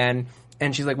 And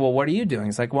she's like, well, what are you doing?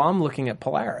 He's like, well, I'm looking at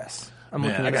Polaris. I'm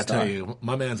looking Man, I at a gotta star. tell you,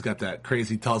 my man's got that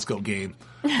crazy telescope game.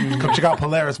 Come check out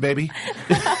Polaris, baby.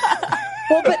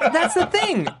 Well, but that's the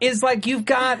thing, is like you've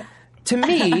got, to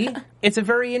me, it's a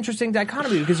very interesting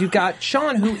dichotomy because you've got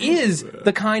Sean, who is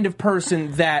the kind of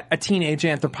person that a teenage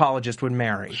anthropologist would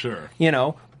marry. Sure. You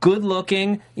know, good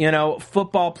looking,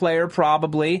 football player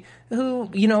probably, who,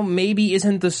 maybe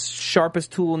isn't the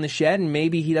sharpest tool in the shed and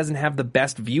maybe he doesn't have the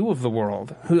best view of the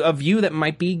world. A view that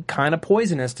might be kind of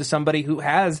poisonous to somebody who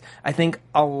has, I think,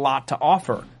 a lot to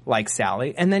offer, like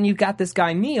Sally. And then you've got this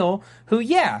guy, Neil, who,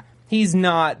 he's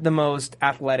not the most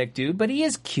athletic dude, but he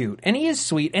is cute, and he is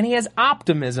sweet, and he has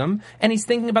optimism, and he's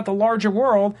thinking about the larger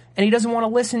world, and he doesn't want to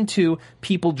listen to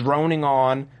people droning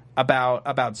on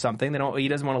about something. He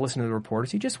doesn't want to listen to the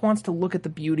reporters. He just wants to look at the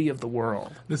beauty of the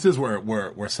world. This is where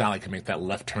Sally can make that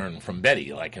left turn from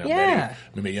Betty. Like, Betty,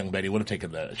 maybe young Betty would have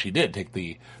taken she did take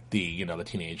the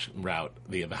teenage route,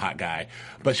 the hot guy.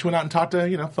 But she went out and talked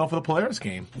to, fell for the Polaris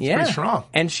game. It's pretty strong.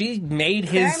 And she made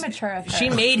Very mature of her. she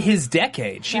made his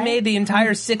decade. She made the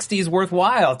entire 60s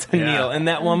worthwhile to Neil in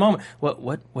that one moment.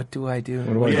 What do I do?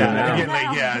 What do I do now?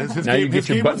 Again, his Now game, you get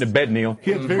your butt to bed, Neil.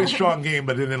 He had a very strong game,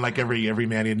 but then like every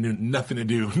man, he knew nothing to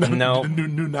do.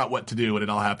 knew not what to do when it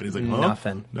all happened. He's like,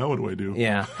 nothing. Now what do I do?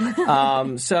 Yeah.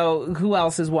 So who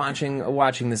else is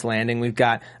watching this landing? We've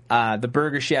got the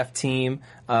Burger Chef team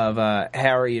of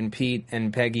Harry and Pete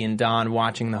and Peggy and Don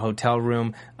watching the hotel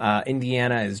room.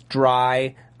 Indiana is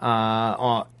dry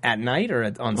at night or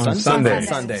on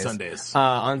Sundays.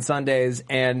 On Sundays,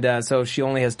 and so she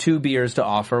only has 2 beers to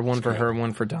offer, one for her,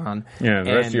 one for Don. Yeah,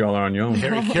 the rest of y'all are on your own.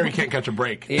 Harry can't catch a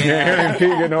break. Yeah, Harry and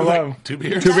Pete get no love. 2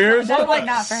 beers? 2 beers? That's like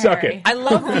not for Suck Harry. it. I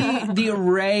love the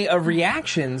array of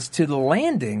reactions to the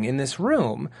landing in this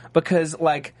room because,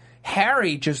 like,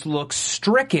 Harry just looks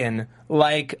stricken,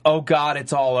 like, oh God,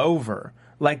 it's all over.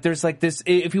 Like, there's like this,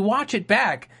 if you watch it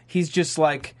back, he's just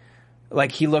like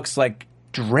he looks like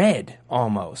dread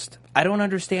almost. I don't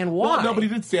understand why. Well, no, but he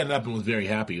did stand up and was very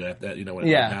happy at that, when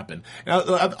it happened. And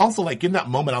I also, like, in that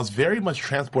moment, I was very much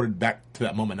transported back to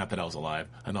that moment. Not that I was alive.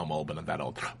 I know I'm old, but not that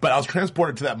old. But I was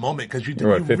transported to that moment because you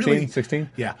were 15, really, 16?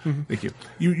 Yeah, thank you.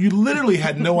 You literally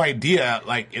had no idea,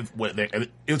 like, it's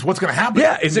what's going to happen.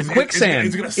 Yeah, is it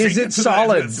quicksand? Is it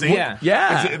solid? Yeah.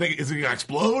 Is it going to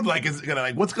explode? Like, is it going to,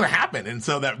 like, what's going to happen? And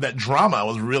so that drama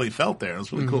was really felt there. It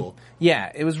was really cool.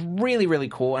 Yeah, it was really, really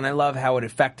cool, and I love how it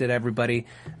affected everybody.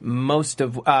 Most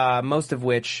of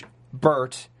which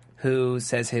Bert, who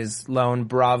says his lone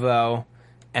bravo,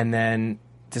 and then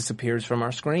disappears from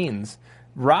our screens.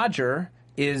 Roger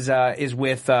is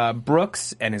with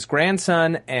Brooks and his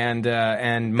grandson and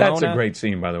Mona. That's a great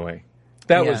scene, by the way.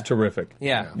 That was terrific.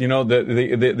 Yeah.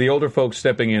 The older folks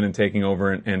stepping in and taking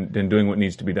over and doing what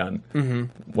needs to be done,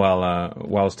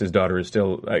 whilst his daughter is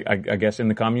still, I guess, in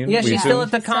the commune. Yeah, she's assume? still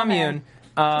at the commune.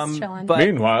 Just chilling. But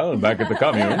Meanwhile, back at the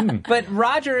commune. But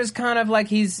Roger is kind of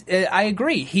like I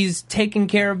agree. He's taking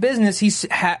care of business. He's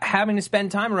having to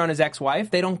spend time around his ex-wife.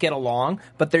 They don't get along,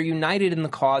 but they're united in the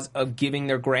cause of giving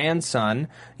their grandson,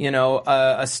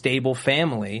 a stable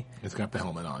family. He's got the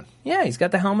helmet on. Yeah, he's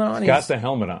got the helmet on. Got the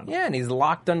helmet on. Yeah, and he's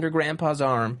locked under Grandpa's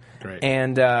arm. Great.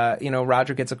 And,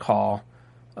 Roger gets a call.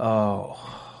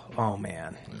 Oh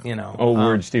man,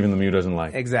 word Stephen Lemieux doesn't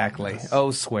like. Exactly.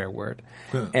 Oh, swear word.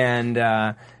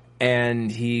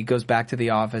 And he goes back to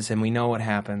the office, and we know what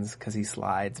happens because he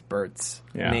slides Bert's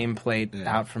nameplate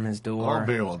out from his door. Oh,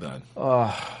 very well done.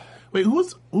 Oh. Wait, who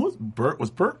was Bert?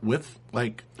 Was Bert with,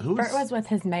 like, who was? Bert was with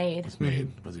his maid. His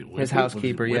maid. Was he His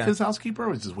housekeeper, with his housekeeper, or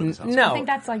was he just with his housekeeper? No. I think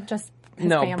that's like just his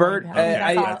No, family. Bert-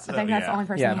 I think that's the only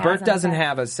person he has. Bert in doesn't the set.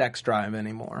 have a sex drive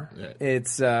anymore. Yeah.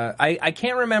 It's I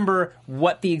can't remember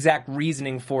what the exact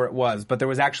reasoning for it was, but there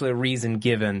was actually a reason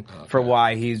given for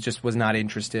why he just was not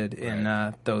interested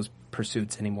in those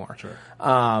pursuits anymore. Sure.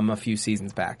 A few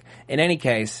seasons back. In any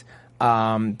case,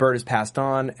 Bert is passed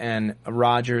on, and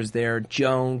Roger's there.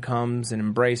 Joan comes and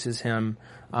embraces him.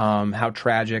 How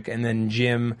tragic. And then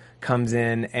Jim comes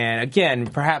in, and again,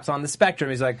 perhaps on the spectrum,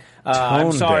 he's like,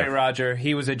 I'm sorry, deaf. Roger,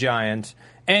 he was a giant.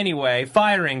 Anyway,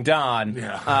 firing Don.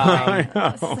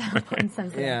 Yeah. So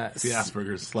insensitive. Yeah. The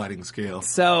Asperger's sliding scale.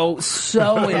 So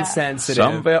insensitive.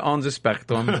 Somewhere on the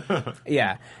spectrum.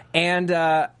 Yeah. And,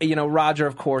 Roger,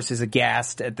 of course, is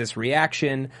aghast at this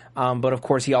reaction. But, of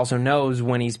course, he also knows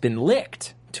when he's been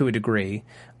licked to a degree.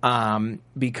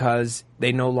 Because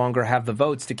they no longer have the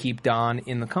votes to keep Don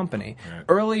in the company. Right.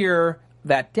 Earlier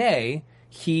that day,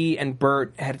 he and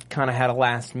Bert had kind of had a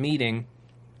last meeting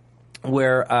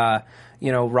where,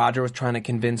 Roger was trying to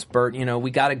convince Bert, we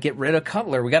got to get rid of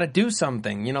Cutler. We got to do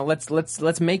something.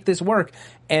 Let's make this work.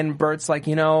 And Bert's like,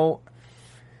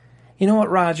 you know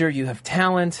what, Roger, you have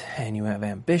talent and you have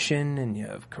ambition and you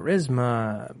have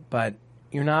charisma, but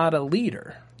you're not a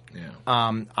leader. Yeah.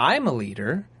 I'm a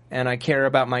leader and I care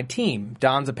about my team.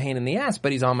 Don's a pain in the ass,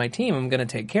 but he's on my team. I'm going to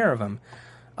take care of him.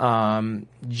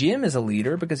 Jim is a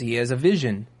leader because he has a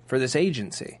vision for this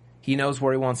agency. He knows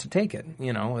where he wants to take it.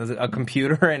 You know, a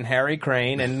computer and Harry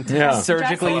Crane and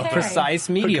surgically precise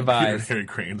media buys. Harry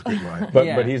Crane's great line.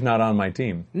 But he's not on my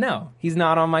team. No, he's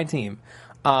not on my team.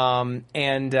 And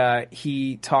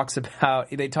he talks about,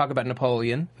 they talk about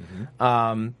Napoleon,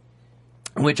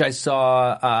 which I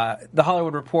saw, The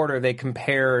Hollywood Reporter, they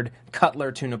compared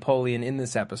Cutler to Napoleon in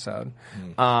this episode.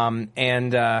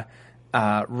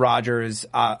 Roger is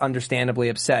understandably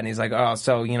upset, and he's like, oh,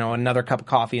 so, you know, another cup of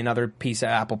coffee, another piece of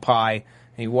apple pie,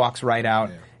 and he walks right out.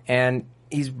 Yeah. And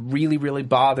he's really, really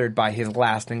bothered by his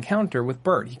last encounter with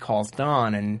Bert. He calls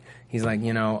Don, and he's like,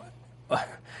 you know,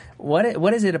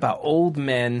 what is it about old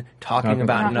men talking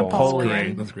about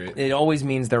Napoleon? That's great. It always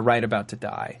means they're right about to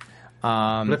die.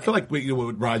 But I feel like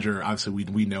with Roger, obviously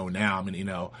we know now. I mean, you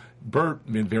know,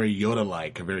 Bert, been very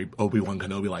Yoda-like, very Obi-Wan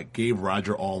Kenobi-like, gave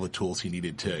Roger all the tools he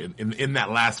needed to. In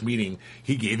that last meeting,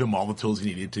 he gave him all the tools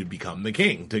he needed to become the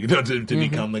king, to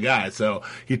become the guy. So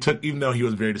he took, even though he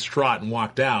was very distraught and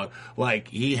walked out, like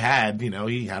he had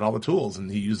all the tools,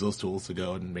 and he used those tools to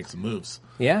go and make some moves.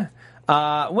 Yeah.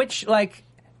 Which, like,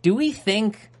 do we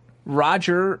think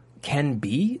Roger can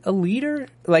be a leader?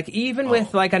 Like, even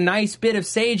with like a nice bit of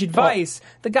sage advice,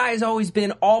 the guy's always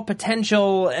been all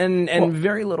potential and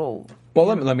very little. Well,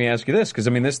 let me ask you this, because I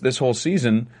mean, this whole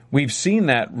season we've seen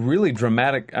that really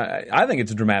dramatic. I think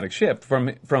it's a dramatic shift from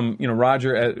you know,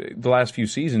 Roger the last few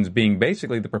seasons being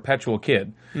basically the perpetual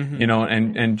kid, you know,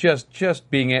 and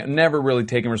just being never really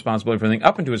taking responsibility for anything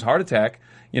up into his heart attack.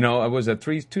 You know, was that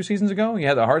 2 seasons ago? He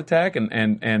had the heart attack,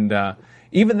 and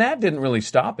even that didn't really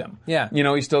stop him. Yeah. You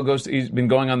know, he still goes. He's been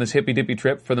going on this hippy-dippy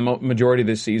trip for the majority of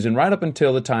this season, right up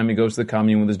until the time he goes to the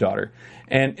commune with his daughter.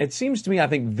 And it seems to me, I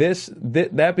think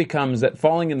that becomes that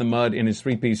falling in the mud in his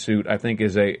 3-piece suit, I think,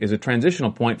 is a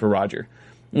transitional point for Roger.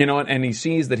 You know, and he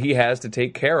sees that he has to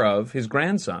take care of his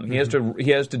grandson. He has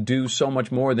to do so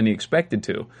much more than he expected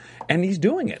to, and he's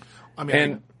doing it. I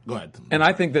mean, go ahead. And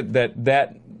I think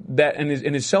that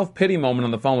in his self-pity moment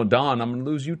on the phone with Don, I'm going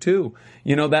to lose you too.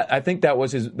 You know, that I think I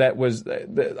want to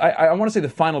say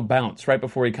the final bounce right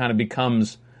before he kind of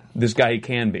becomes this guy he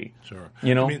can be. Sure.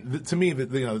 You know? I mean, to me,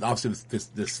 you know, obviously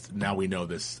this now we know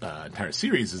this entire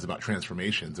series is about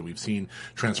transformations, and we've seen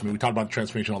transformation. We talked about the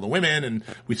transformation of all the women, and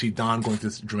we see Don going through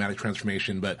this dramatic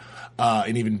transformation, but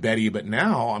and even Betty. But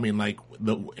now, I mean, like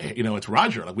it's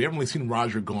Roger. Like, we haven't really seen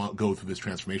Roger go through this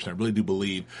transformation. I really do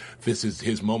believe this is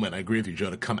his moment. I agree with you, Joe,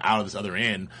 to come out of this other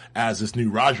end as this new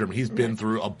Roger. I mean, he's been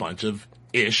through a bunch of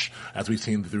ish, as we've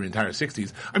seen through the entire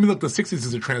 60s. I mean, look, the 60s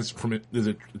is a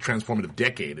transformative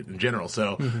decade in general.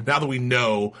 So now that we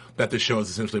know that this show is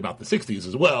essentially about the 60s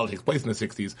as well, it takes place in the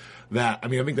 60s, I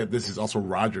think that this is also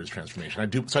Roger's transformation. I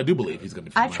do believe he's going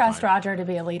to be I trust Roger to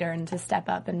be a leader and to step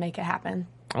up and make it happen.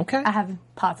 Okay. I have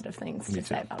positive things to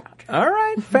say about Roger. All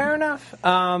right, fair enough.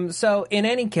 So in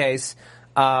any case,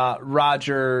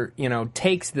 Roger, you know,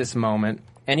 takes this moment,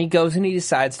 and he goes and he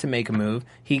decides to make a move.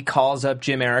 He calls up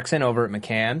Jim Erickson over at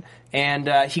McCann,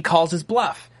 and he calls his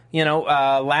bluff. You know,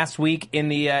 last week in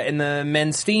the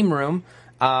men's steam room,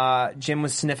 Jim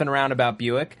was sniffing around about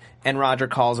Buick, and Roger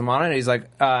calls him on it. And he's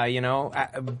like,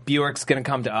 Buick's going to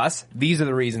come to us. These are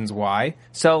the reasons why.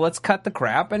 So let's cut the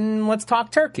crap and let's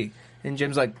talk turkey. And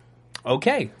Jim's like,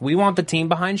 okay, we want the team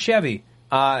behind Chevy.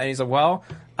 And he's like, well,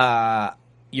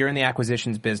 you're in the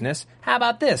acquisitions business. How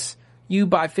about this? You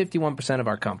buy 51% of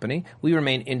our company. We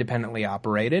remain independently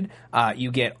operated.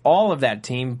 You get all of that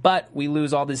team, but we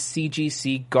lose all this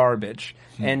CGC garbage.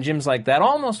 And Jim's like, that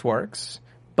almost works,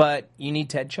 but you need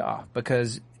Ted Shaw,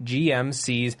 because GM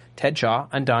sees Ted Shaw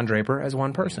and Don Draper as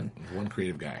one person. One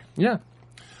creative guy. Yeah.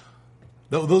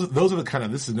 Those are the kind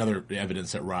of, this is another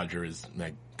evidence that Roger is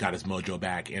like got his mojo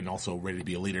back and also ready to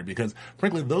be a leader, because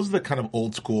frankly, those are the kind of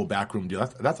old school backroom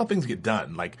deals. That's how things get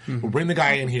done. Like, we'll bring the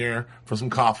guy in here for some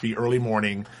coffee early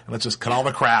morning, and let's just cut all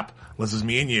the crap. Let's just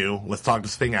me and you. Let's talk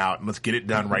this thing out, and let's get it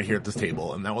done right here at this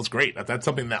table. And that was great. That's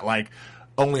something that I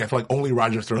feel like only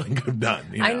Roger Sterling could have done.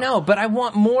 You know? I know, but I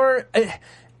want more.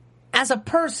 As a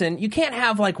person, you can't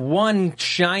have like one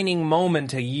shining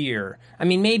moment a year. I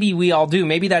mean, maybe we all do.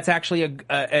 Maybe that's actually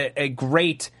a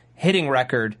great hitting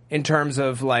record in terms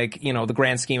of like, you know, the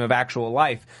grand scheme of actual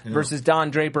life versus Don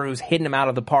Draper, who's hitting him out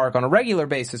of the park on a regular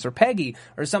basis, or Peggy,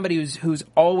 or somebody who's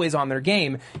always on their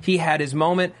game. He had his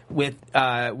moment with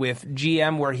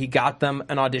GM where he got them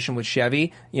an audition with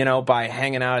Chevy, you know, by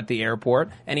hanging out at the airport,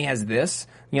 and he has this.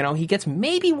 You know, he gets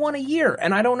maybe one a year,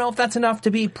 and I don't know if that's enough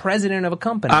to be president of a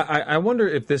company. I wonder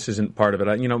if this isn't part of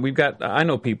it. You know, I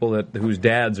know people whose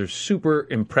dads are super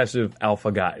impressive alpha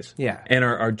guys. Yeah. And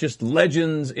are just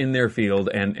legends in their field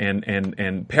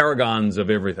and paragons of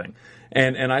everything.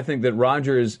 And I think that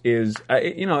Roger is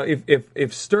you know,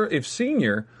 if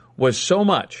Senior was so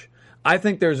much, I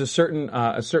think there's a certain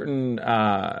thing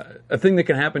that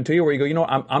can happen to you where you go, you know,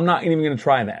 I'm not even going to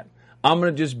try that. I'm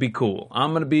going to just be cool. I'm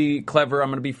going to be clever. I'm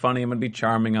going to be funny. I'm going to be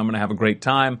charming. I'm going to have a great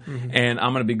time. And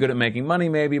I'm going to be good at making money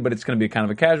maybe, but it's going to be kind of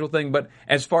a casual thing. But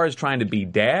as far as trying to be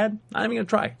dad, I'm even going to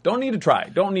try. Don't need to try.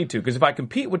 Don't need to. Because if I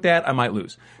compete with dad, I might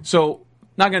lose. So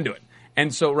not going to do it.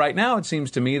 And so right now it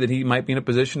seems to me that he might be in a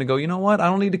position to go, you know what, I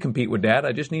don't need to compete with dad.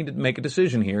 I just need to make a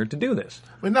decision here to do this.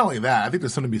 I mean, not only that, I think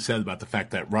there's something to be said about the fact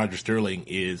that Roger Sterling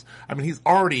is, I mean, he's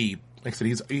already... Like I said,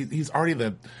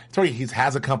 he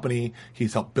has a company.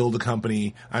 He's helped build a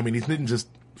company. I mean, he didn't just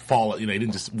he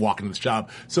didn't just walk into this job.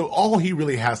 So all he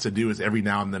really has to do is every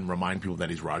now and then remind people that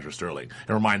he's Roger Sterling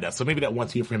and remind us. So maybe that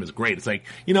once a year for him is great. It's like,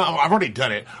 you know, I've already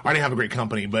done it. I already have a great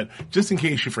company, but just in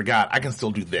case you forgot, I can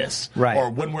still do this. Right. Or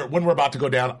when we're about to go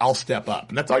down, I'll step up.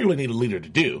 And that's all you really need a leader to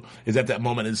do is at that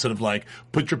moment is sort of like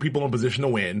put your people in a position to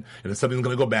win. And if something's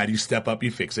going to go bad, you step up,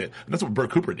 you fix it. And that's what Bert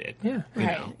Cooper did. Yeah.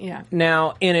 Right. Yeah.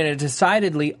 Now, in a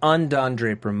decidedly un-Don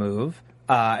Draper move,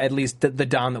 at least the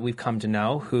Don that we've come to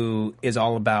know, who is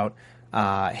all about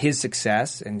his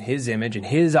success and his image and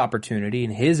his opportunity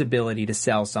and his ability to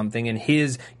sell something and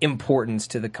his importance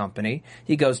to the company.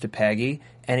 He goes to Peggy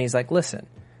and he's like, listen,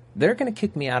 they're going to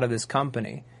kick me out of this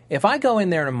company. If I go in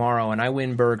there tomorrow and I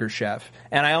win Burger Chef,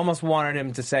 and I almost wanted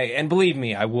him to say, and believe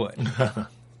me, I would,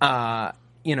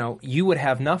 you know, you would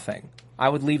have nothing. I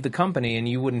would leave the company and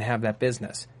you wouldn't have that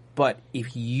business. But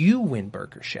if you win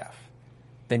Burger Chef,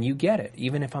 then you get it,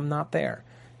 even if I'm not there.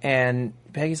 And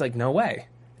Peggy's like, no way.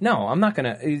 No, I'm not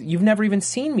going to. You've never even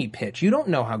seen me pitch. You don't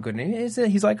know how good it is.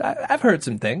 He's like, I've heard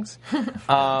some things.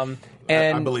 And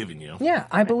I believe in you. Yeah,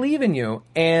 I believe in you.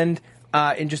 And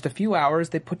in just a few hours,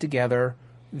 they put together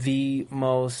the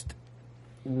most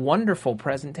wonderful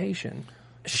presentation.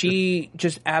 She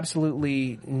just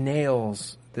absolutely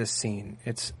nails this scene.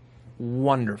 It's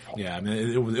wonderful. Yeah, I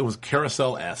mean, it was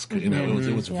carousel-esque. You know,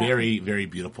 it was very, very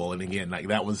beautiful. And again, like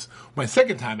that was my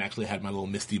second time actually had my little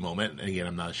Misty moment. And again,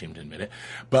 I'm not ashamed to admit it.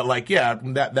 But like, yeah,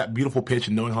 that beautiful pitch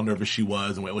and knowing how nervous she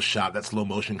was and when it was shot, that slow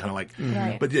motion kind of like.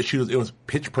 Right. But yeah, it was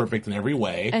pitch perfect in every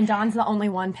way. And Don's the only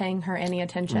one paying her any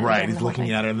attention. Right, he's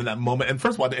looking at her, and then that moment. And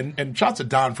first of all, and shouts at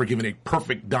Don for giving a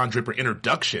perfect Don Draper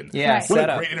introduction. Yeah, Right. What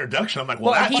a great introduction! I'm like,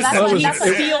 well, he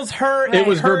steals her. It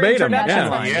was her verbatim.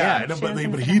 introduction Yeah.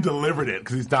 line. But he delivered it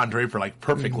because he's Don Draper like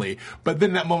perfectly. But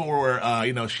then that moment where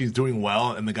you know, she's doing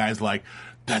well, and the guy's like,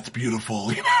 "That's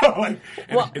beautiful," you know, like,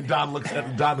 and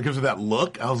Don gives her that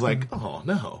look. I was like, "Oh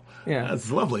no, yeah, that's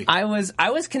lovely." I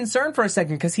was concerned for a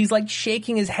second because he's like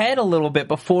shaking his head a little bit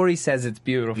before he says it's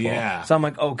beautiful. Yeah. So I'm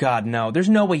like, oh God, no, there's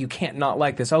no way you can't not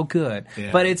like this. Oh, good.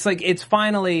 Yeah. But it's like it's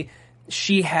finally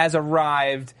she has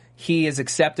arrived. He has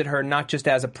accepted her not just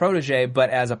as a protege, but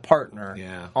as a partner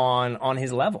on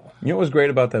his level. You know what was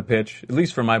great about that pitch, at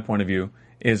least from my point of view,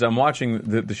 is I'm watching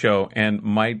the show, and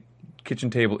my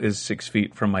kitchen table is 6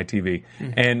 feet from my TV.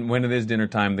 And when it is dinner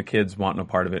time, the kids want no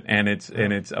part of it, and it's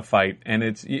a fight, and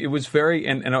it was very,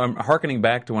 and I'm hearkening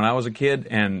back to when I was a kid,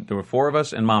 and there were 4 of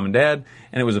us, and mom and dad,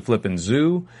 and it was a flippin'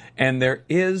 zoo, and there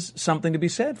is something to be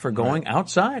said for going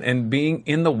outside and being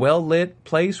in the well-lit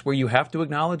place where you have to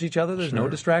acknowledge each other. There's no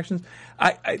distractions.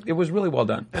 It was really well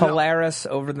done. Polaris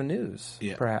over the news,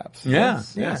 perhaps. Yeah.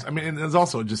 Yes. I mean, and there's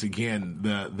also just again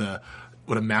the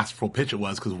what a masterful pitch it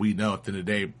was, because we know at the end of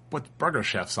the day, what Burger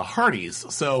Chef's a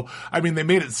Hardee's. So, I mean, they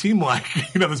made it seem like,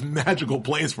 you know, this magical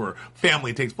place where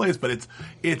family takes place, but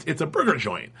it's a burger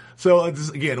joint. So, it's,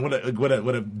 again, what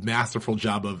a masterful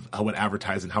job of how it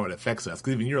advertises and how it affects us.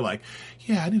 Because even you're like,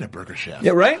 yeah, I need a Burger Chef.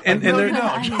 Yeah, right. And like,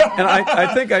 and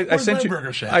I think I sent you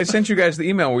Burger Chef? I sent you guys the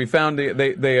email where we found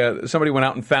somebody went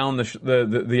out and found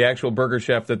the actual Burger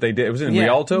Chef that they did. It was in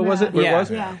Rialto, was it? Where it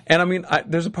was? Yeah. And I mean,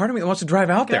 there's a part of me that wants to drive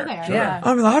out there. Yeah.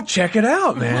 I mean, I'll check it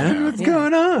out, man. What's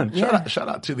going on? Shout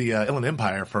out to the Inland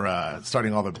Empire for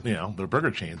starting all the burger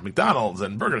chains, McDonald's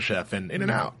and Burger Chef and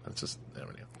In-N-Out. That's just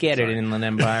Get it, Inland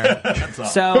Empire.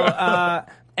 So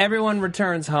everyone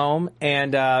returns home,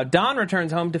 and Don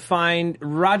returns home to find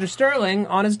Roger Sterling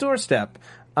on his doorstep.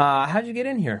 how'd you get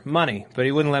in here? Money, but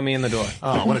he wouldn't let me in the door.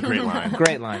 Oh, what a great line.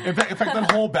 Great line. In fact,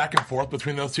 that whole back and forth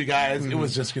between those two guys, it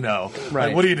was just,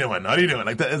 like, what are you doing? What are you doing?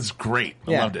 Like, that is great.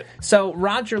 I loved it. So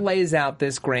Roger lays out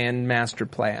this grand master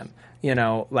plan.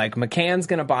 Like, McCann's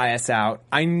going to buy us out.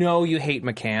 I know you hate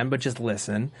McCann, but just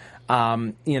listen.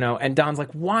 And Don's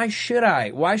like, why should I?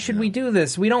 Why should we do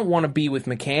this? We don't want to be with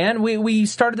McCann. We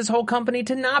started this whole company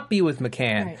to not be with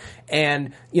McCann. Right.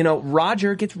 And,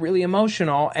 Roger gets really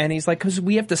emotional, and he's like, because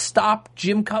we have to stop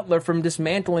Jim Cutler from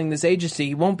dismantling this agency.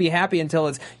 He won't be happy until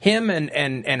it's him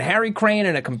and Harry Crane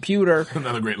and a computer.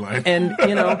 Another great line. And,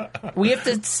 we have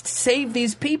to save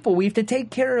these people. We have to take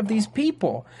care of these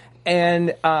people. And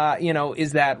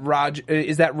is that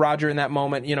Roger in that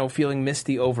moment, feeling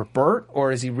misty over Bert,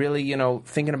 or is he really,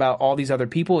 thinking about all these other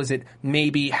people? Is it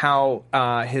maybe how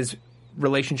his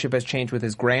relationship has changed with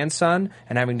his grandson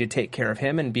and having to take care of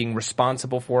him and being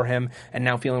responsible for him and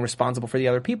now feeling responsible for the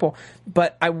other people?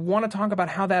 But I want to talk about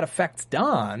how that affects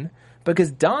Don,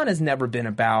 because Don has never been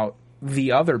about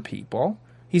the other people.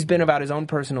 He's been about his own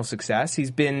personal success. He's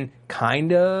been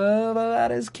kind of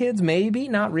about his kids, maybe.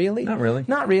 Not really. Not really.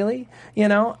 Not really,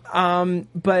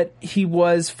 But he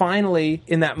was finally,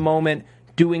 in that moment,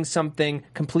 doing something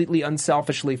completely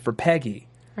unselfishly for Peggy.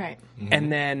 Right. Mm-hmm.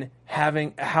 And then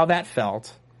having how that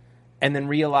felt, and then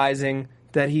realizing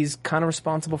that he's kind of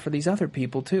responsible for these other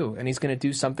people, too. And he's going to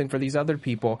do something for these other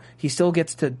people. He still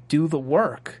gets to do the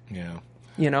work. Yeah.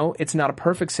 It's not a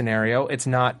perfect scenario. It's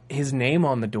not his name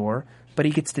on the door. But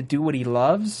he gets to do what he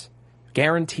loves,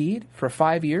 guaranteed, for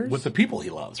 5 years. With the people he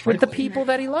loves, frankly. With the people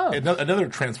that he loves. Another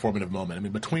transformative moment. I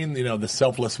mean, between, the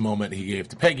selfless moment he gave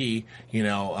to Peggy,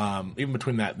 even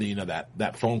between that,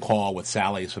 that phone call with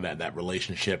Sally, so that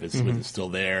relationship is still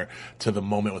there, to the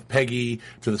moment with Peggy,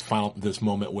 to this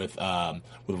moment with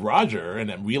Roger, and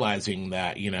then realizing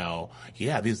that,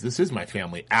 this is my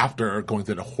family after going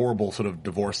through the horrible sort of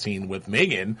divorce scene with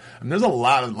Megan. I mean, there's a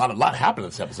lot happened in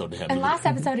this episode to him. And last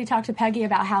episode he talked to Peggy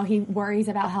about how he worries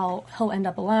about how he'll end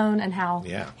up alone and how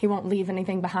he won't leave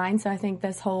anything behind. So I think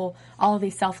all of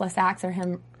these selfless acts are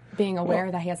him being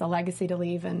aware that he has a legacy to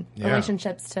leave and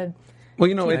relationships to. Well,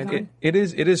 it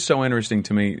is so interesting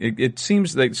to me. It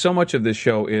seems like so much of this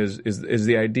show is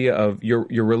the idea of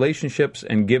your relationships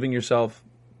and giving yourself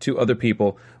to other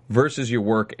people versus your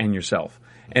work and yourself.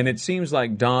 And it seems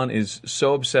like Don is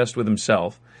so obsessed with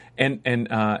himself, and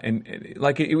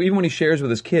like even when he shares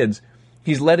with his kids,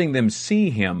 he's letting them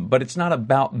see him, but it's not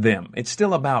about them. It's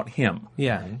still about him.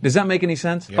 Yeah. Does that make any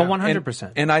sense? Yeah. Oh,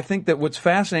 100%. And I think that what's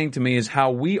fascinating to me is how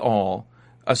we all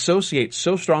associate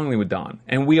so strongly with Don,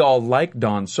 and we all like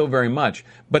Don so very much,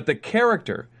 but the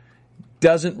character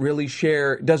doesn't really it's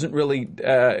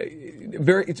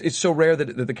so rare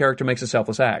that the character makes a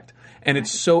selfless act, and it's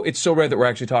so rare that we're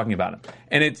actually talking about it.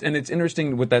 And it's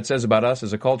interesting what that says about us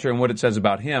as a culture, and what it says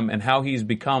about him, and how he's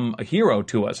become a hero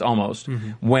to us almost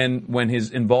when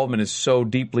his involvement is so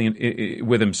deeply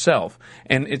with himself.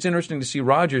 And it's interesting to see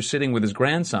Roger sitting with his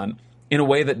grandson in a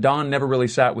way that Don never really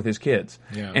sat with his kids,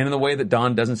 and in the way that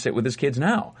Don doesn't sit with his kids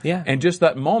now. Yeah. And just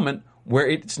that moment where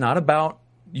it's not about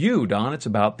you, Don, it's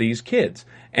about these kids.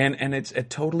 And it's a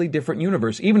totally different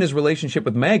universe. Even his relationship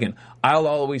with Megan, I'll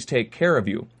always take care of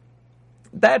you.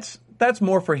 That's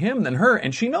more for him than her,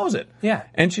 and she knows it. Yeah.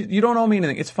 And you don't owe me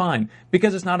anything. It's fine.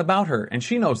 Because it's not about her, and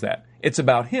she knows that. It's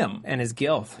about him. And his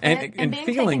guilt. And being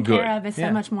feeling taken good. care of is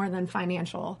so much more than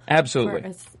financial.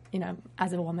 Absolutely.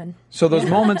 As a woman. So those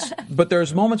moments, but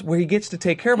there's moments where he gets to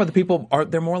take care of other people.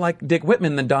 They're more like Dick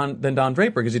Whitman than Don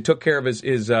Draper, because he took care of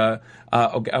his I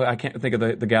can't think of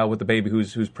the gal with the baby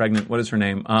who's pregnant. What is her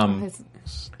name?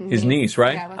 His niece,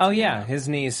 right? His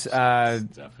niece,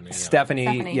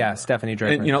 Stephanie. Yeah, Stephanie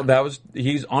Draper. And,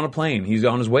 he's on a plane. He's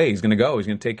on his way. He's going to go. He's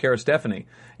going to take care of Stephanie.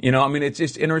 It's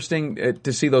just interesting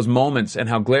to see those moments and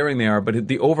how glaring they are. But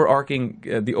the overarching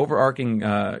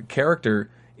character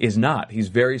is not. He's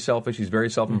very selfish. He's very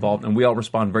self-involved, and we all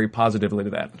respond very positively to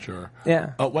that. Sure.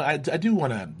 Yeah. Well, I do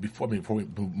want to, before we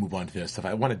move on to this stuff,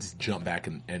 I want to just jump back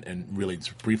and really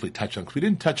just briefly touch on, because we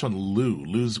didn't touch on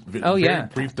Lou's very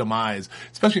brief demise,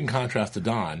 especially in contrast to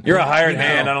Don. You're a hired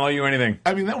hand. I don't owe you anything.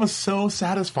 I mean, that was so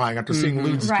satisfying after seeing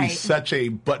Lou just be such a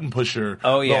button pusher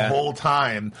the whole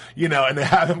time, and to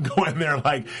have him go in there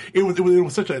like, it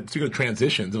was such a, speaking of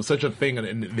transitions, it was such a thing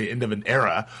in the end of an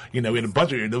era. We had a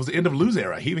bunch of, it was the end of Lou's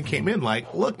era. he even came in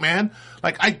like, look, man,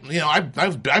 like I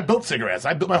built cigarettes.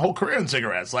 I built my whole career in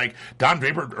cigarettes. Like Don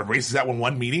Draper erases that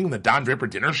one meeting, the Don Draper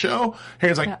dinner show.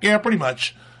 Harry's like, yeah, pretty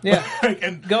much. Yeah.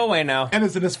 And go away now. And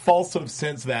it's in this false sort of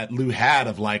sense that Lou had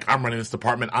of like, I'm running this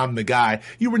department, I'm the guy.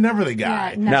 You were never the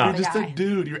guy. Yeah, You're just a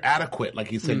dude. You're adequate. Like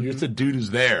he said, you're just a dude who's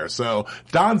there. So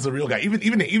Don's the real guy.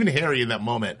 Even Harry in that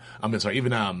moment,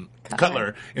 even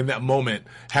Cutler in that moment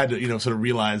had to, sort of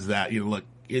realize that, look,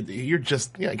 you're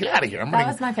just, get out of here. That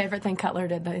was my favorite thing Cutler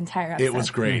did the entire episode. It was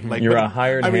great. Like, you're a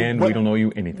hired hand. We don't know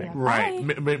you anything. Yeah.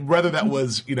 Right. Whether that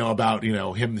was, about,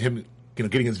 him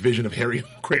getting his vision of Harry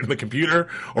creating the computer,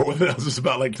 or whether that was just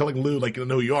about like telling Lou, like,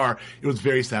 know who you are, it was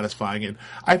very satisfying. And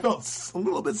I felt a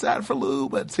little bit sad for Lou,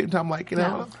 but at the same time, like, maybe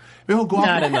he'll go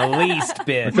not off. in the least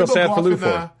bit. I feel sad for Lou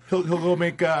for. He'll go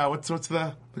make, what's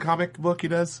the comic book he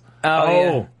does?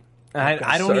 Yeah.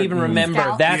 I don't even remember.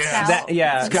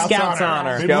 Scout's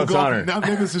Honor. Scout's Honor. Now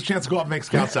maybe this is a chance to go out and make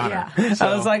Scout's Honor. So.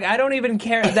 I was like, I don't even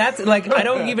care. That's like, I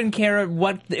don't even care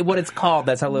what it's called.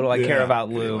 That's how little I care about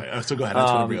Lou. Anyway, so go ahead. I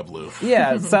just want to bring up Lou.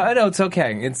 Yeah, so I know it's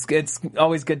okay. It's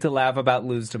always good to laugh about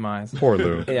Lou's demise. Poor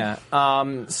Lou. Yeah.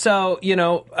 So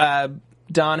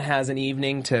Don has an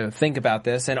evening to think about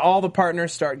this, and all the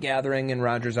partners start gathering in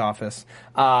Roger's office.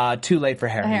 Too late for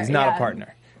Harry. He's not a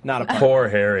partner. Not a partner. Poor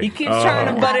Harry. He keeps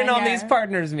trying to butt in on these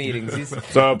partners meetings.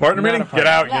 So partner meeting? Get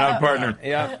out. You're not a partner.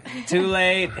 Yep. Too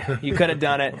late. You could have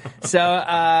done it.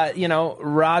 So,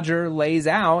 Roger lays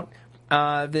out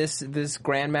this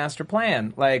grandmaster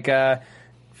plan. Like,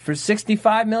 for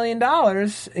 $65 million,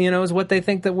 is what they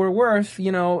think that we're worth.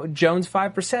 Jones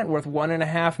 5% worth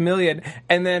 $1.5 million.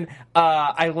 And then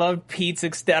I love Pete's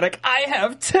ecstatic. I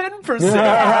have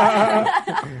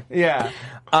 10%. Yeah.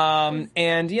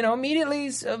 Immediately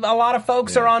a lot of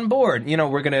folks are on board.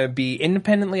 We're going to be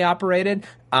independently operated.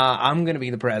 I'm going to be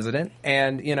the president,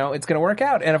 and it's going to work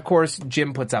out. And of course,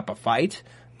 Jim puts up a fight.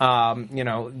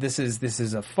 This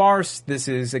is a farce. This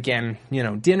is again,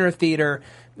 dinner theater.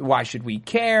 Why should we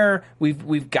care?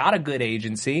 We've got a good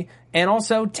agency, and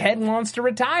also Ted wants to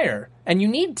retire, and you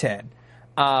need Ted.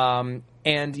 Don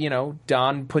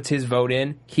puts his vote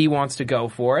in. He wants to go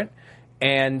for it.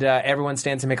 And everyone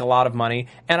stands to make a lot of money.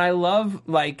 And I love,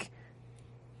 like,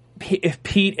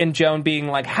 Pete and Joan being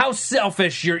like, how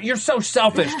selfish, you're so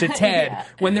selfish to Ted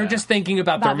when they're just thinking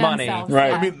about their money.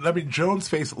 Right. Yeah. I mean, Joan's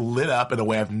face lit up in a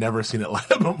way I've never seen it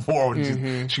lit up before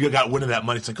when she got wind of that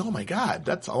money. It's like, oh my God,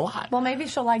 that's a lot. Well, maybe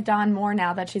she'll like Don more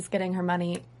now that she's getting her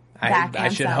money back. I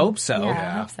should hope so. Yeah, I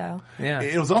hope so. Yeah.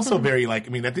 It was also very, like,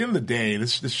 at the end of the day,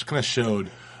 this kind of showed,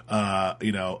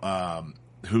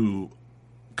 who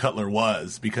Cutler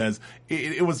was, because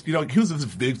it was, he was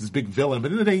this big villain,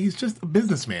 but in the day, he's just a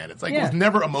businessman. It's like, it was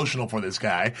never emotional for this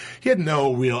guy. He had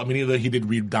no real, either he did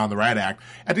read Don the Riot Act.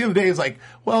 At the end of the day, it's like,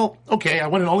 well, okay, I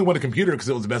only wanted a computer because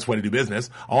it was the best way to do business.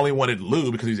 I only wanted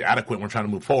Lou because he's adequate and we're trying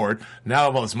to move forward. Now I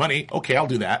have all this money. Okay, I'll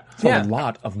do that. It's a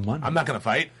lot of money. I'm not going to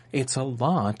fight. It's a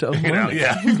lot of money.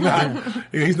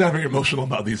 He's not very emotional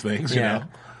about these things, you know.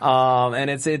 And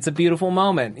it's a beautiful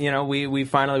moment. We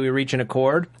finally reach an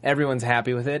accord. Everyone's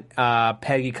happy with it.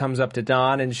 Peggy comes up to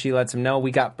Don and she lets him know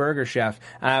we got Burger Chef.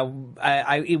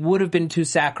 It would have been too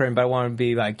saccharine, but I wanted to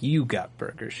be like, you got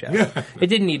Burger Chef. It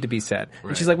didn't need to be said. Right.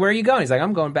 And she's like, where are you going? He's like,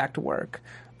 I'm going back to work.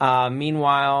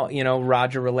 Meanwhile,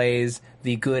 Roger relays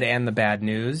the good and the bad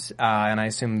news, and I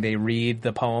assume they read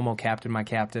the poem, "Oh Captain, My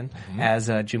Captain,"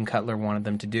 as Jim Cutler wanted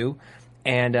them to do.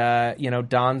 And,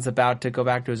 Don's about to go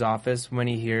back to his office when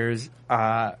he hears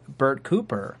Bert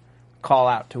Cooper call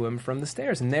out to him from the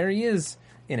stairs. And there he is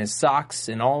in his socks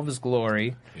in all of his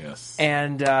glory. Yes.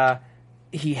 And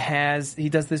he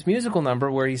does this musical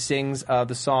number where he sings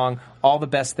the song "All the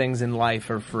Best Things in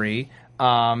Life Are Free."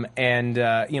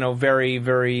 Very,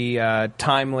 very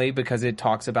timely because it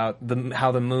talks about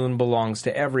how the moon belongs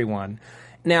to everyone.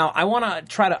 Now, I want to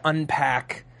try to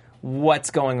unpack what's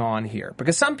going on here,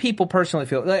 because some people personally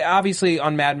feel, like, obviously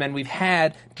on Mad Men we've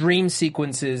had dream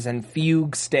sequences and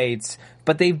fugue states,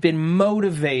 but they've been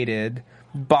motivated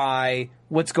by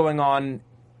what's going on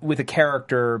with a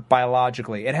character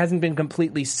biologically. It hasn't been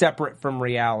completely separate from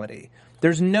reality.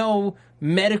 There's no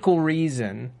medical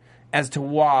reason as to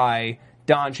why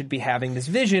Don should be having this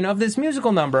vision of this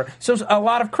musical number. So a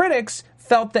lot of critics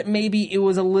felt that maybe it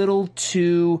was a little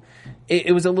too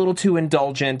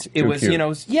indulgent. It was,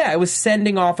 it was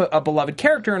sending off a beloved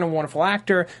character and a wonderful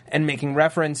actor and making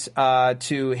reference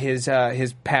to his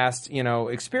past,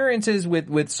 experiences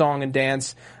with song and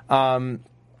dance.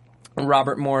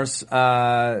 Robert Morse,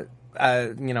 has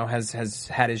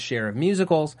had his share of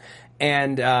musicals,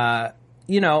 and I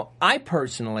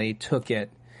personally took it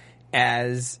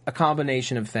as a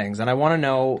combination of things, and I want to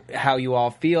know how you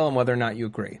all feel and whether or not you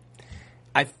agree.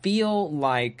 I feel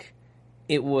like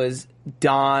it was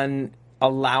Don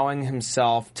allowing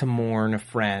himself to mourn a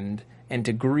friend and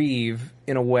to grieve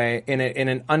in a way, in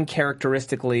an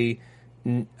uncharacteristically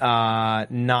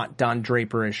not Don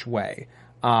Draper-ish way,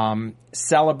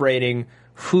 celebrating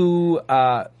who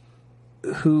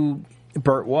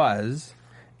Bert was,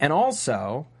 and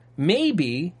also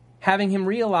maybe having him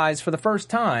realize for the first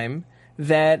time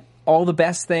that all the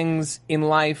best things in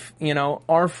life,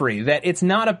 are free. That it's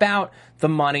not about the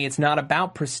money, it's not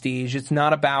about prestige, it's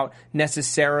not about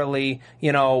necessarily,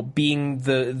 being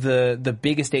the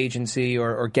biggest agency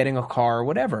or getting a car or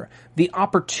whatever. The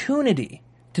opportunity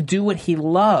to do what he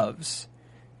loves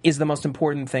is the most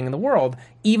important thing in the world,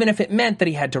 even if it meant that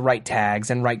he had to write tags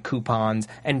and write coupons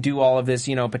and do all of this,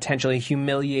 potentially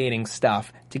humiliating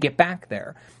stuff to get back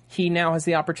there. He now has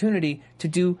the opportunity to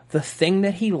do the thing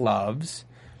that he loves.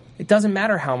 It doesn't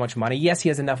matter how much money. Yes, he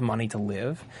has enough money to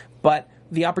live, but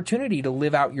the opportunity to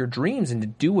live out your dreams and to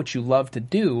do what you love to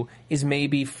do is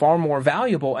maybe far more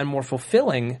valuable and more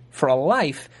fulfilling for a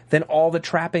life than all the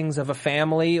trappings of a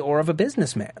family or of a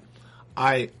businessman.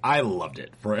 I loved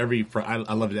it.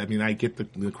 I loved it. I mean, I get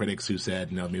the critics who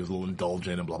said, it was a little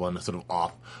indulgent and blah, blah, and sort of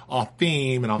off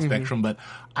theme and off spectrum, but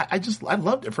I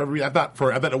loved it for every reason. I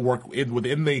thought it worked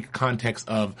within the context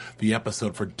of the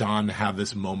episode for Don to have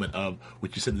this moment of,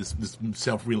 which you said,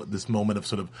 this moment of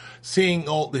sort of seeing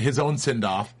his own send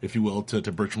off, if you will,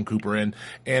 to Bertram Cooper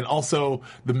and also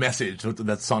the message,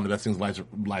 that song, The Best Things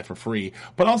in Life for Free,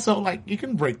 but also like you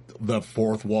can break the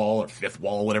fourth wall or fifth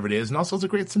wall, whatever it is, and also it's a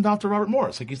great send off to Robert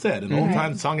Morris, like you said, an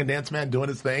old-time song and dance man doing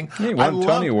his thing. Yeah, he won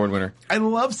Tony Award winner. I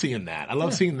love seeing that.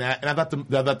 Seeing that, and I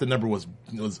thought the number was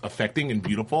affecting and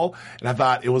beautiful, and I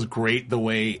thought it was great the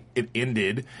way it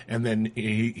ended, and then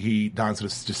Don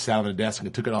sort of just sat on the desk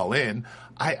and took it all in.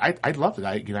 I loved it.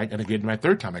 And again, my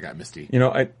third time I got misty.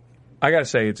 I gotta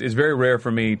say, it's very rare for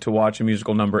me to watch a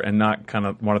musical number and not kind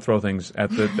of want to throw things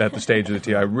at the stage of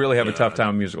the TV. I really have a tough time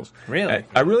with musicals. Really?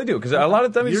 I really do, because a lot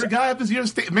of times you're a guy, you're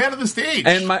a man of the stage,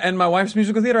 and my wife's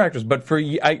musical theater actress. But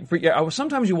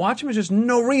sometimes you watch them, there's just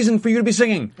no reason for you to be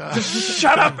singing. Just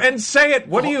shut up and say it.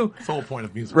 What do you? It's the whole point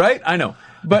of music, right? I know.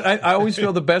 But I always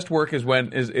feel the best work is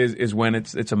when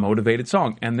it's a motivated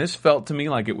song, and this felt to me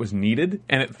like it was needed,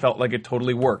 and it felt like it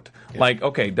totally worked. Yeah. Like,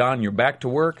 okay, Don, you're back to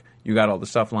work. You got all the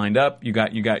stuff lined up. You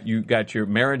got your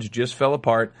marriage just fell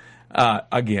apart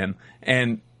again.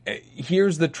 And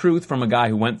here's the truth from a guy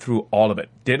who went through all of it,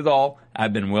 did it all.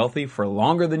 I've been wealthy for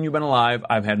longer than you've been alive.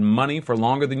 I've had money for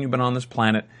longer than you've been on this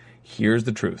planet. Here's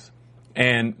the truth,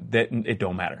 and that it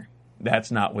don't matter.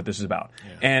 That's not what this is about.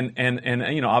 Yeah.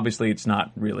 And obviously it's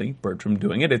not really Bertram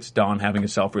doing it. It's Don having a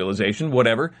self-realization,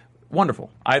 whatever. Wonderful.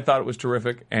 I thought it was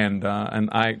terrific, and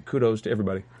I kudos to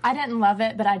everybody. I didn't love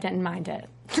it, but I didn't mind it.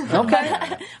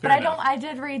 Okay. But I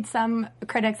did read some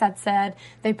critics that said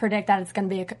they predict that it's going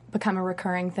to become a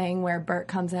recurring thing where Bert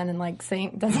comes in and does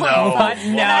no.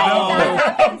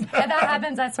 If that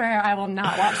happens, I swear I will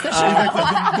not watch the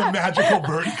show. the magical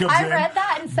Bert comes in. I read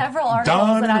that in several articles.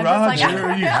 Don and and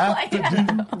Roger, you have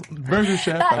to do Burger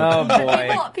Chef. Oh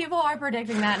boy. People are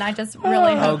predicting that, and I just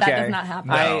really hope that does not happen.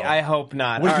 No. I hope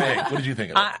not. What did you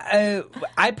think of it?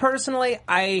 I personally,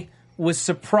 I was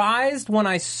surprised when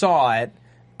I saw it.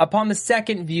 Upon the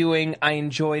second viewing, I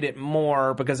enjoyed it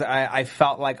more because I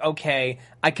felt like, okay,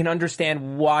 I can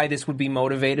understand why this would be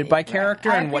motivated by character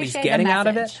and what he's getting out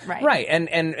of it. Right.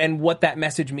 And what that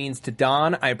message means to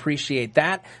Don. I appreciate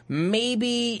that.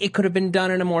 Maybe it could have been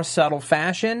done in a more subtle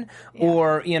fashion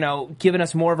or, given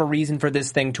us more of a reason for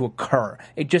this thing to occur.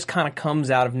 It just kind of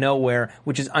comes out of nowhere,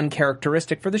 which is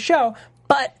uncharacteristic for the show.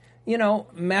 But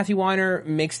Matthew Weiner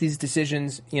makes these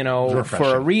decisions,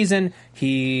 for a reason.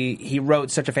 He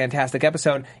wrote such a fantastic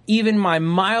episode. Even my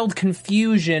mild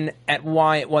confusion at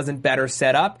why it wasn't better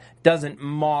set up doesn't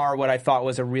mar what I thought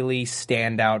was a really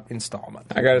standout installment.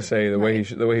 I gotta say, the way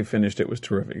he finished it was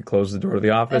terrific. He closed the door to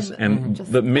the office, and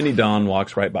the mini Don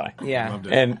walks right by. Yeah,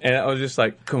 and I was just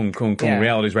like, coom. Yeah.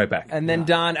 Reality's right back. And then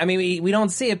Don, I mean, we don't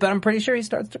see it, but I'm pretty sure he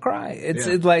starts to cry. It's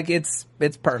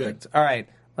perfect. All right.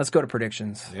 Let's go to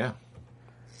predictions. Yeah.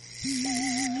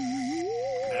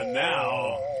 And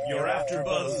now, your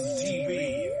AfterBuzz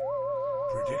TV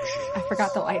prediction. I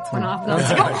forgot the lights went off.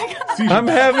 I'm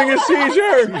having a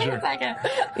seizure. Wait a second.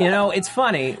 It's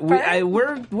funny.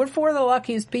 We're four of the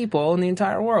luckiest people in the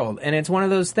entire world, and it's one of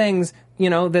those things.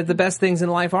 That the best things in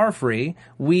life are free.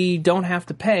 We don't have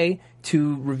to pay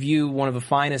to review one of the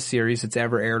finest series that's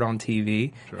ever aired on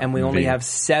TV, and we only have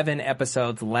 7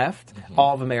 episodes left,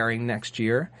 all of them airing next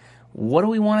year. what do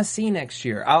we want to see next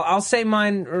year? I'll say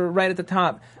mine right at the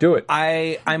top. Do it.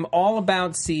 I'm all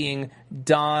about seeing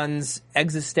Don's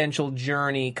existential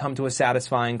journey come to a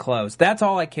satisfying close. That's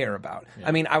all I care about. Yeah.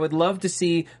 I mean, I would love to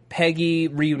see Peggy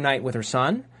reunite with her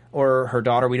son or her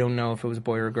daughter. We don't know if it was a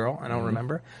boy or a girl. I don't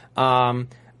remember.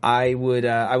 I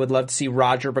would love to see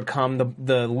Roger become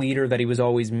the leader that he was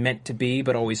always meant to be,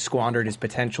 but always squandered his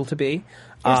potential to be.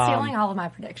 You're stealing all of my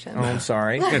predictions. Oh, I'm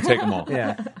sorry. I'm going to take them all.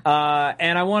 Yeah.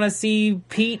 And I want to see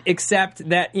Pete accept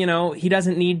that, he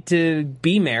doesn't need to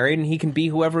be married and he can be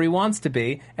whoever he wants to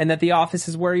be, and that the office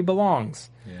is where he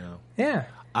belongs. Yeah. Yeah.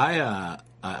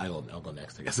 I'll go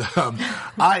next, I guess.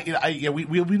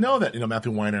 We know that,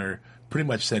 Matthew Weiner pretty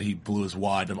much said he blew his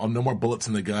wad. No more bullets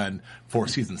in the gun for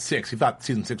season 6. He thought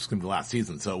season 6 was going to be the last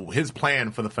season. So his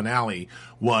plan for the finale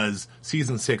was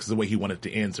season 6 is the way he wanted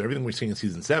to end. So everything we're seeing in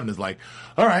season 7 is like,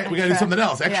 all right, we got to do something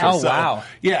else extra. Yeah. Oh, wow.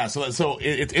 Yeah. So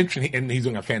it's interesting, and he's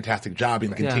doing a fantastic job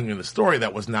in continuing the story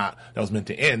that was meant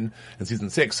to end in season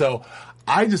 6. So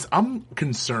I'm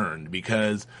concerned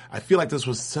because I feel like this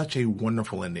was such a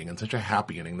wonderful ending and such a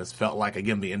happy ending. This felt like,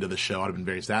 again, the end of the show. I'd have been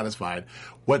very satisfied.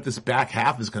 What this back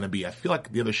half is going to be, I feel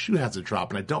like the other shoe has to drop,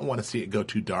 and I don't want to see it go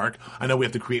too dark. I know we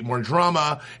have to create more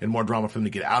drama for them to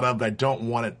get out of, but I don't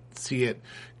want to see it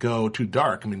go too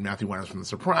dark. I mean, Matthew Weiner's from The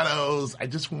Sopranos. I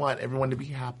just want everyone to be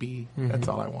happy. Mm-hmm. That's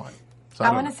all I want. So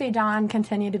I want to see Don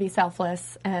continue to be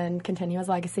selfless and continue his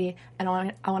legacy, and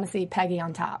I want to see Peggy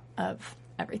on top of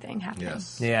everything happening.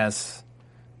 Yes.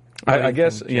 I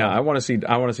guess, I want to see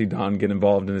Don get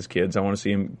involved in his kids. I want to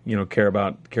see him, care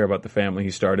about the family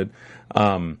he started.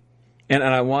 And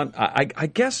I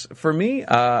guess for me,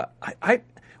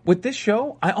 with this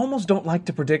show, I almost don't like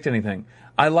to predict anything.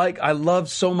 I love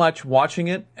so much watching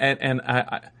it, and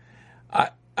I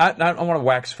don't want to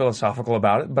wax philosophical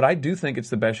about it, but I do think it's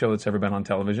the best show that's ever been on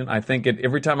television. I think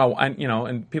every time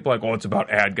and people are like, oh, it's about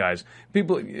ad guys.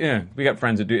 People, we got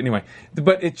friends that do anyway.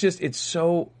 But it's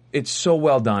so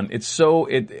well done. I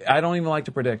don't even like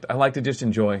to predict. I like to just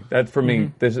enjoy. That for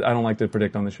me, I don't like to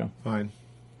predict on the show. Fine.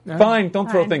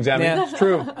 Don't throw things at me. Yeah. It's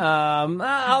true.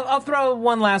 I'll throw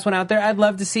one last one out there. I'd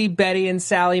love to see Betty and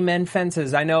Sally mend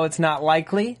fences. I know it's not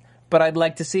likely, but I'd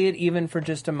like to see it even for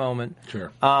just a moment.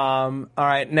 Sure. All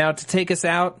right, now to take us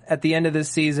out at the end of this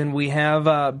season, we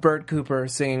have Bert Cooper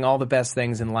singing "All the Best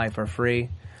Things in Life Are Free,"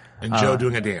 and Joe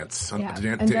doing a dance.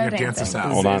 Dance us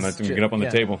out. Hold on, I can get up on the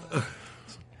table.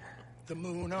 The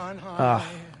moon on high,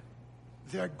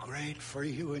 they're great for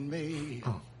you and me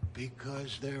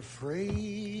because they're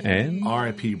free. And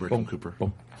R.I.P. Bert Cooper.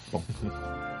 Boom.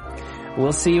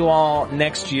 We'll see you all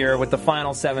next year with the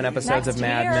final 7 episodes of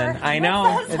Mad Men. I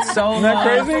know, it's so long. Isn't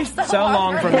that crazy? So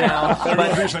long from now.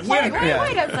 But, wait a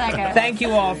second. Thank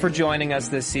you all for joining us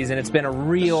this season. It's been a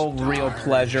real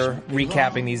pleasure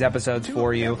recapping these episodes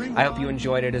for you. I hope you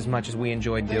enjoyed it as much as we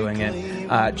enjoyed doing it.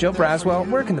 Joe Braswell,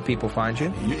 where can the people find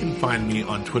you? You can find me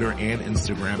on Twitter and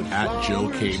Instagram at Joe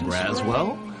K.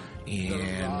 Braswell.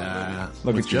 And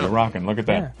look at you, you're rocking. Look at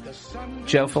that. Yeah.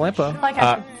 Joe Filippo.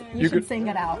 You should sing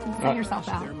it out. Sing yourself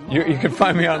out. You can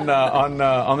find me on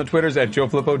the Twitters at Joe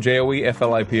Filippo,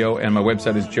 JoeFlippo, and my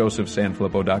website is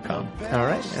josephsanfilippo.com. All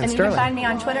right. And you can find me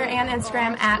on Twitter and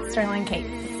Instagram at Sterling Kate.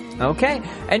 Okay.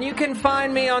 And you can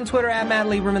find me on Twitter at Matt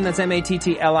Lieberman. That's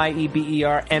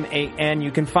MattLieberman.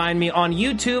 You can find me on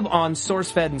YouTube on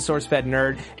SourceFed and SourceFed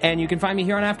Nerd. And you can find me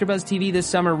here on AfterBuzz TV this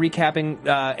summer recapping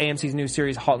AMC's new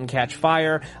series Halt and Catch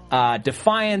Fire,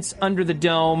 Defiance, Under the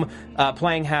Dome,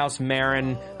 Playing House,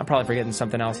 Marin. I'm probably forgetting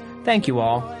something else. Thank you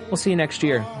all. We'll see you next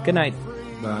year. Good night.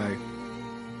 Bye.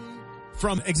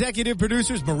 From executive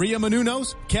producers Maria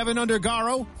Menounos, Kevin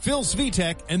Undergaro, Phil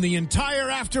Svitek, and the entire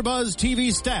AfterBuzz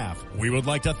TV staff, we would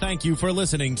like to thank you for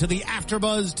listening to the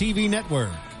AfterBuzz TV network.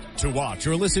 To watch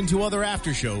or listen to other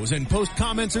after shows and post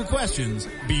comments or questions,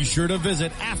 be sure to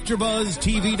visit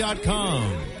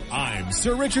AfterBuzzTV.com. I'm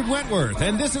Sir Richard Wentworth,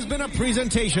 and this has been a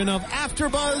presentation of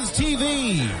AfterBuzz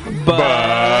TV.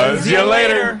 Buzz you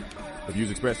later. The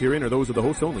views expressed herein are those of the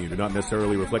hosts only and do not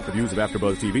necessarily reflect the views of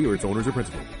AfterBuzz TV or its owners or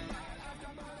principals.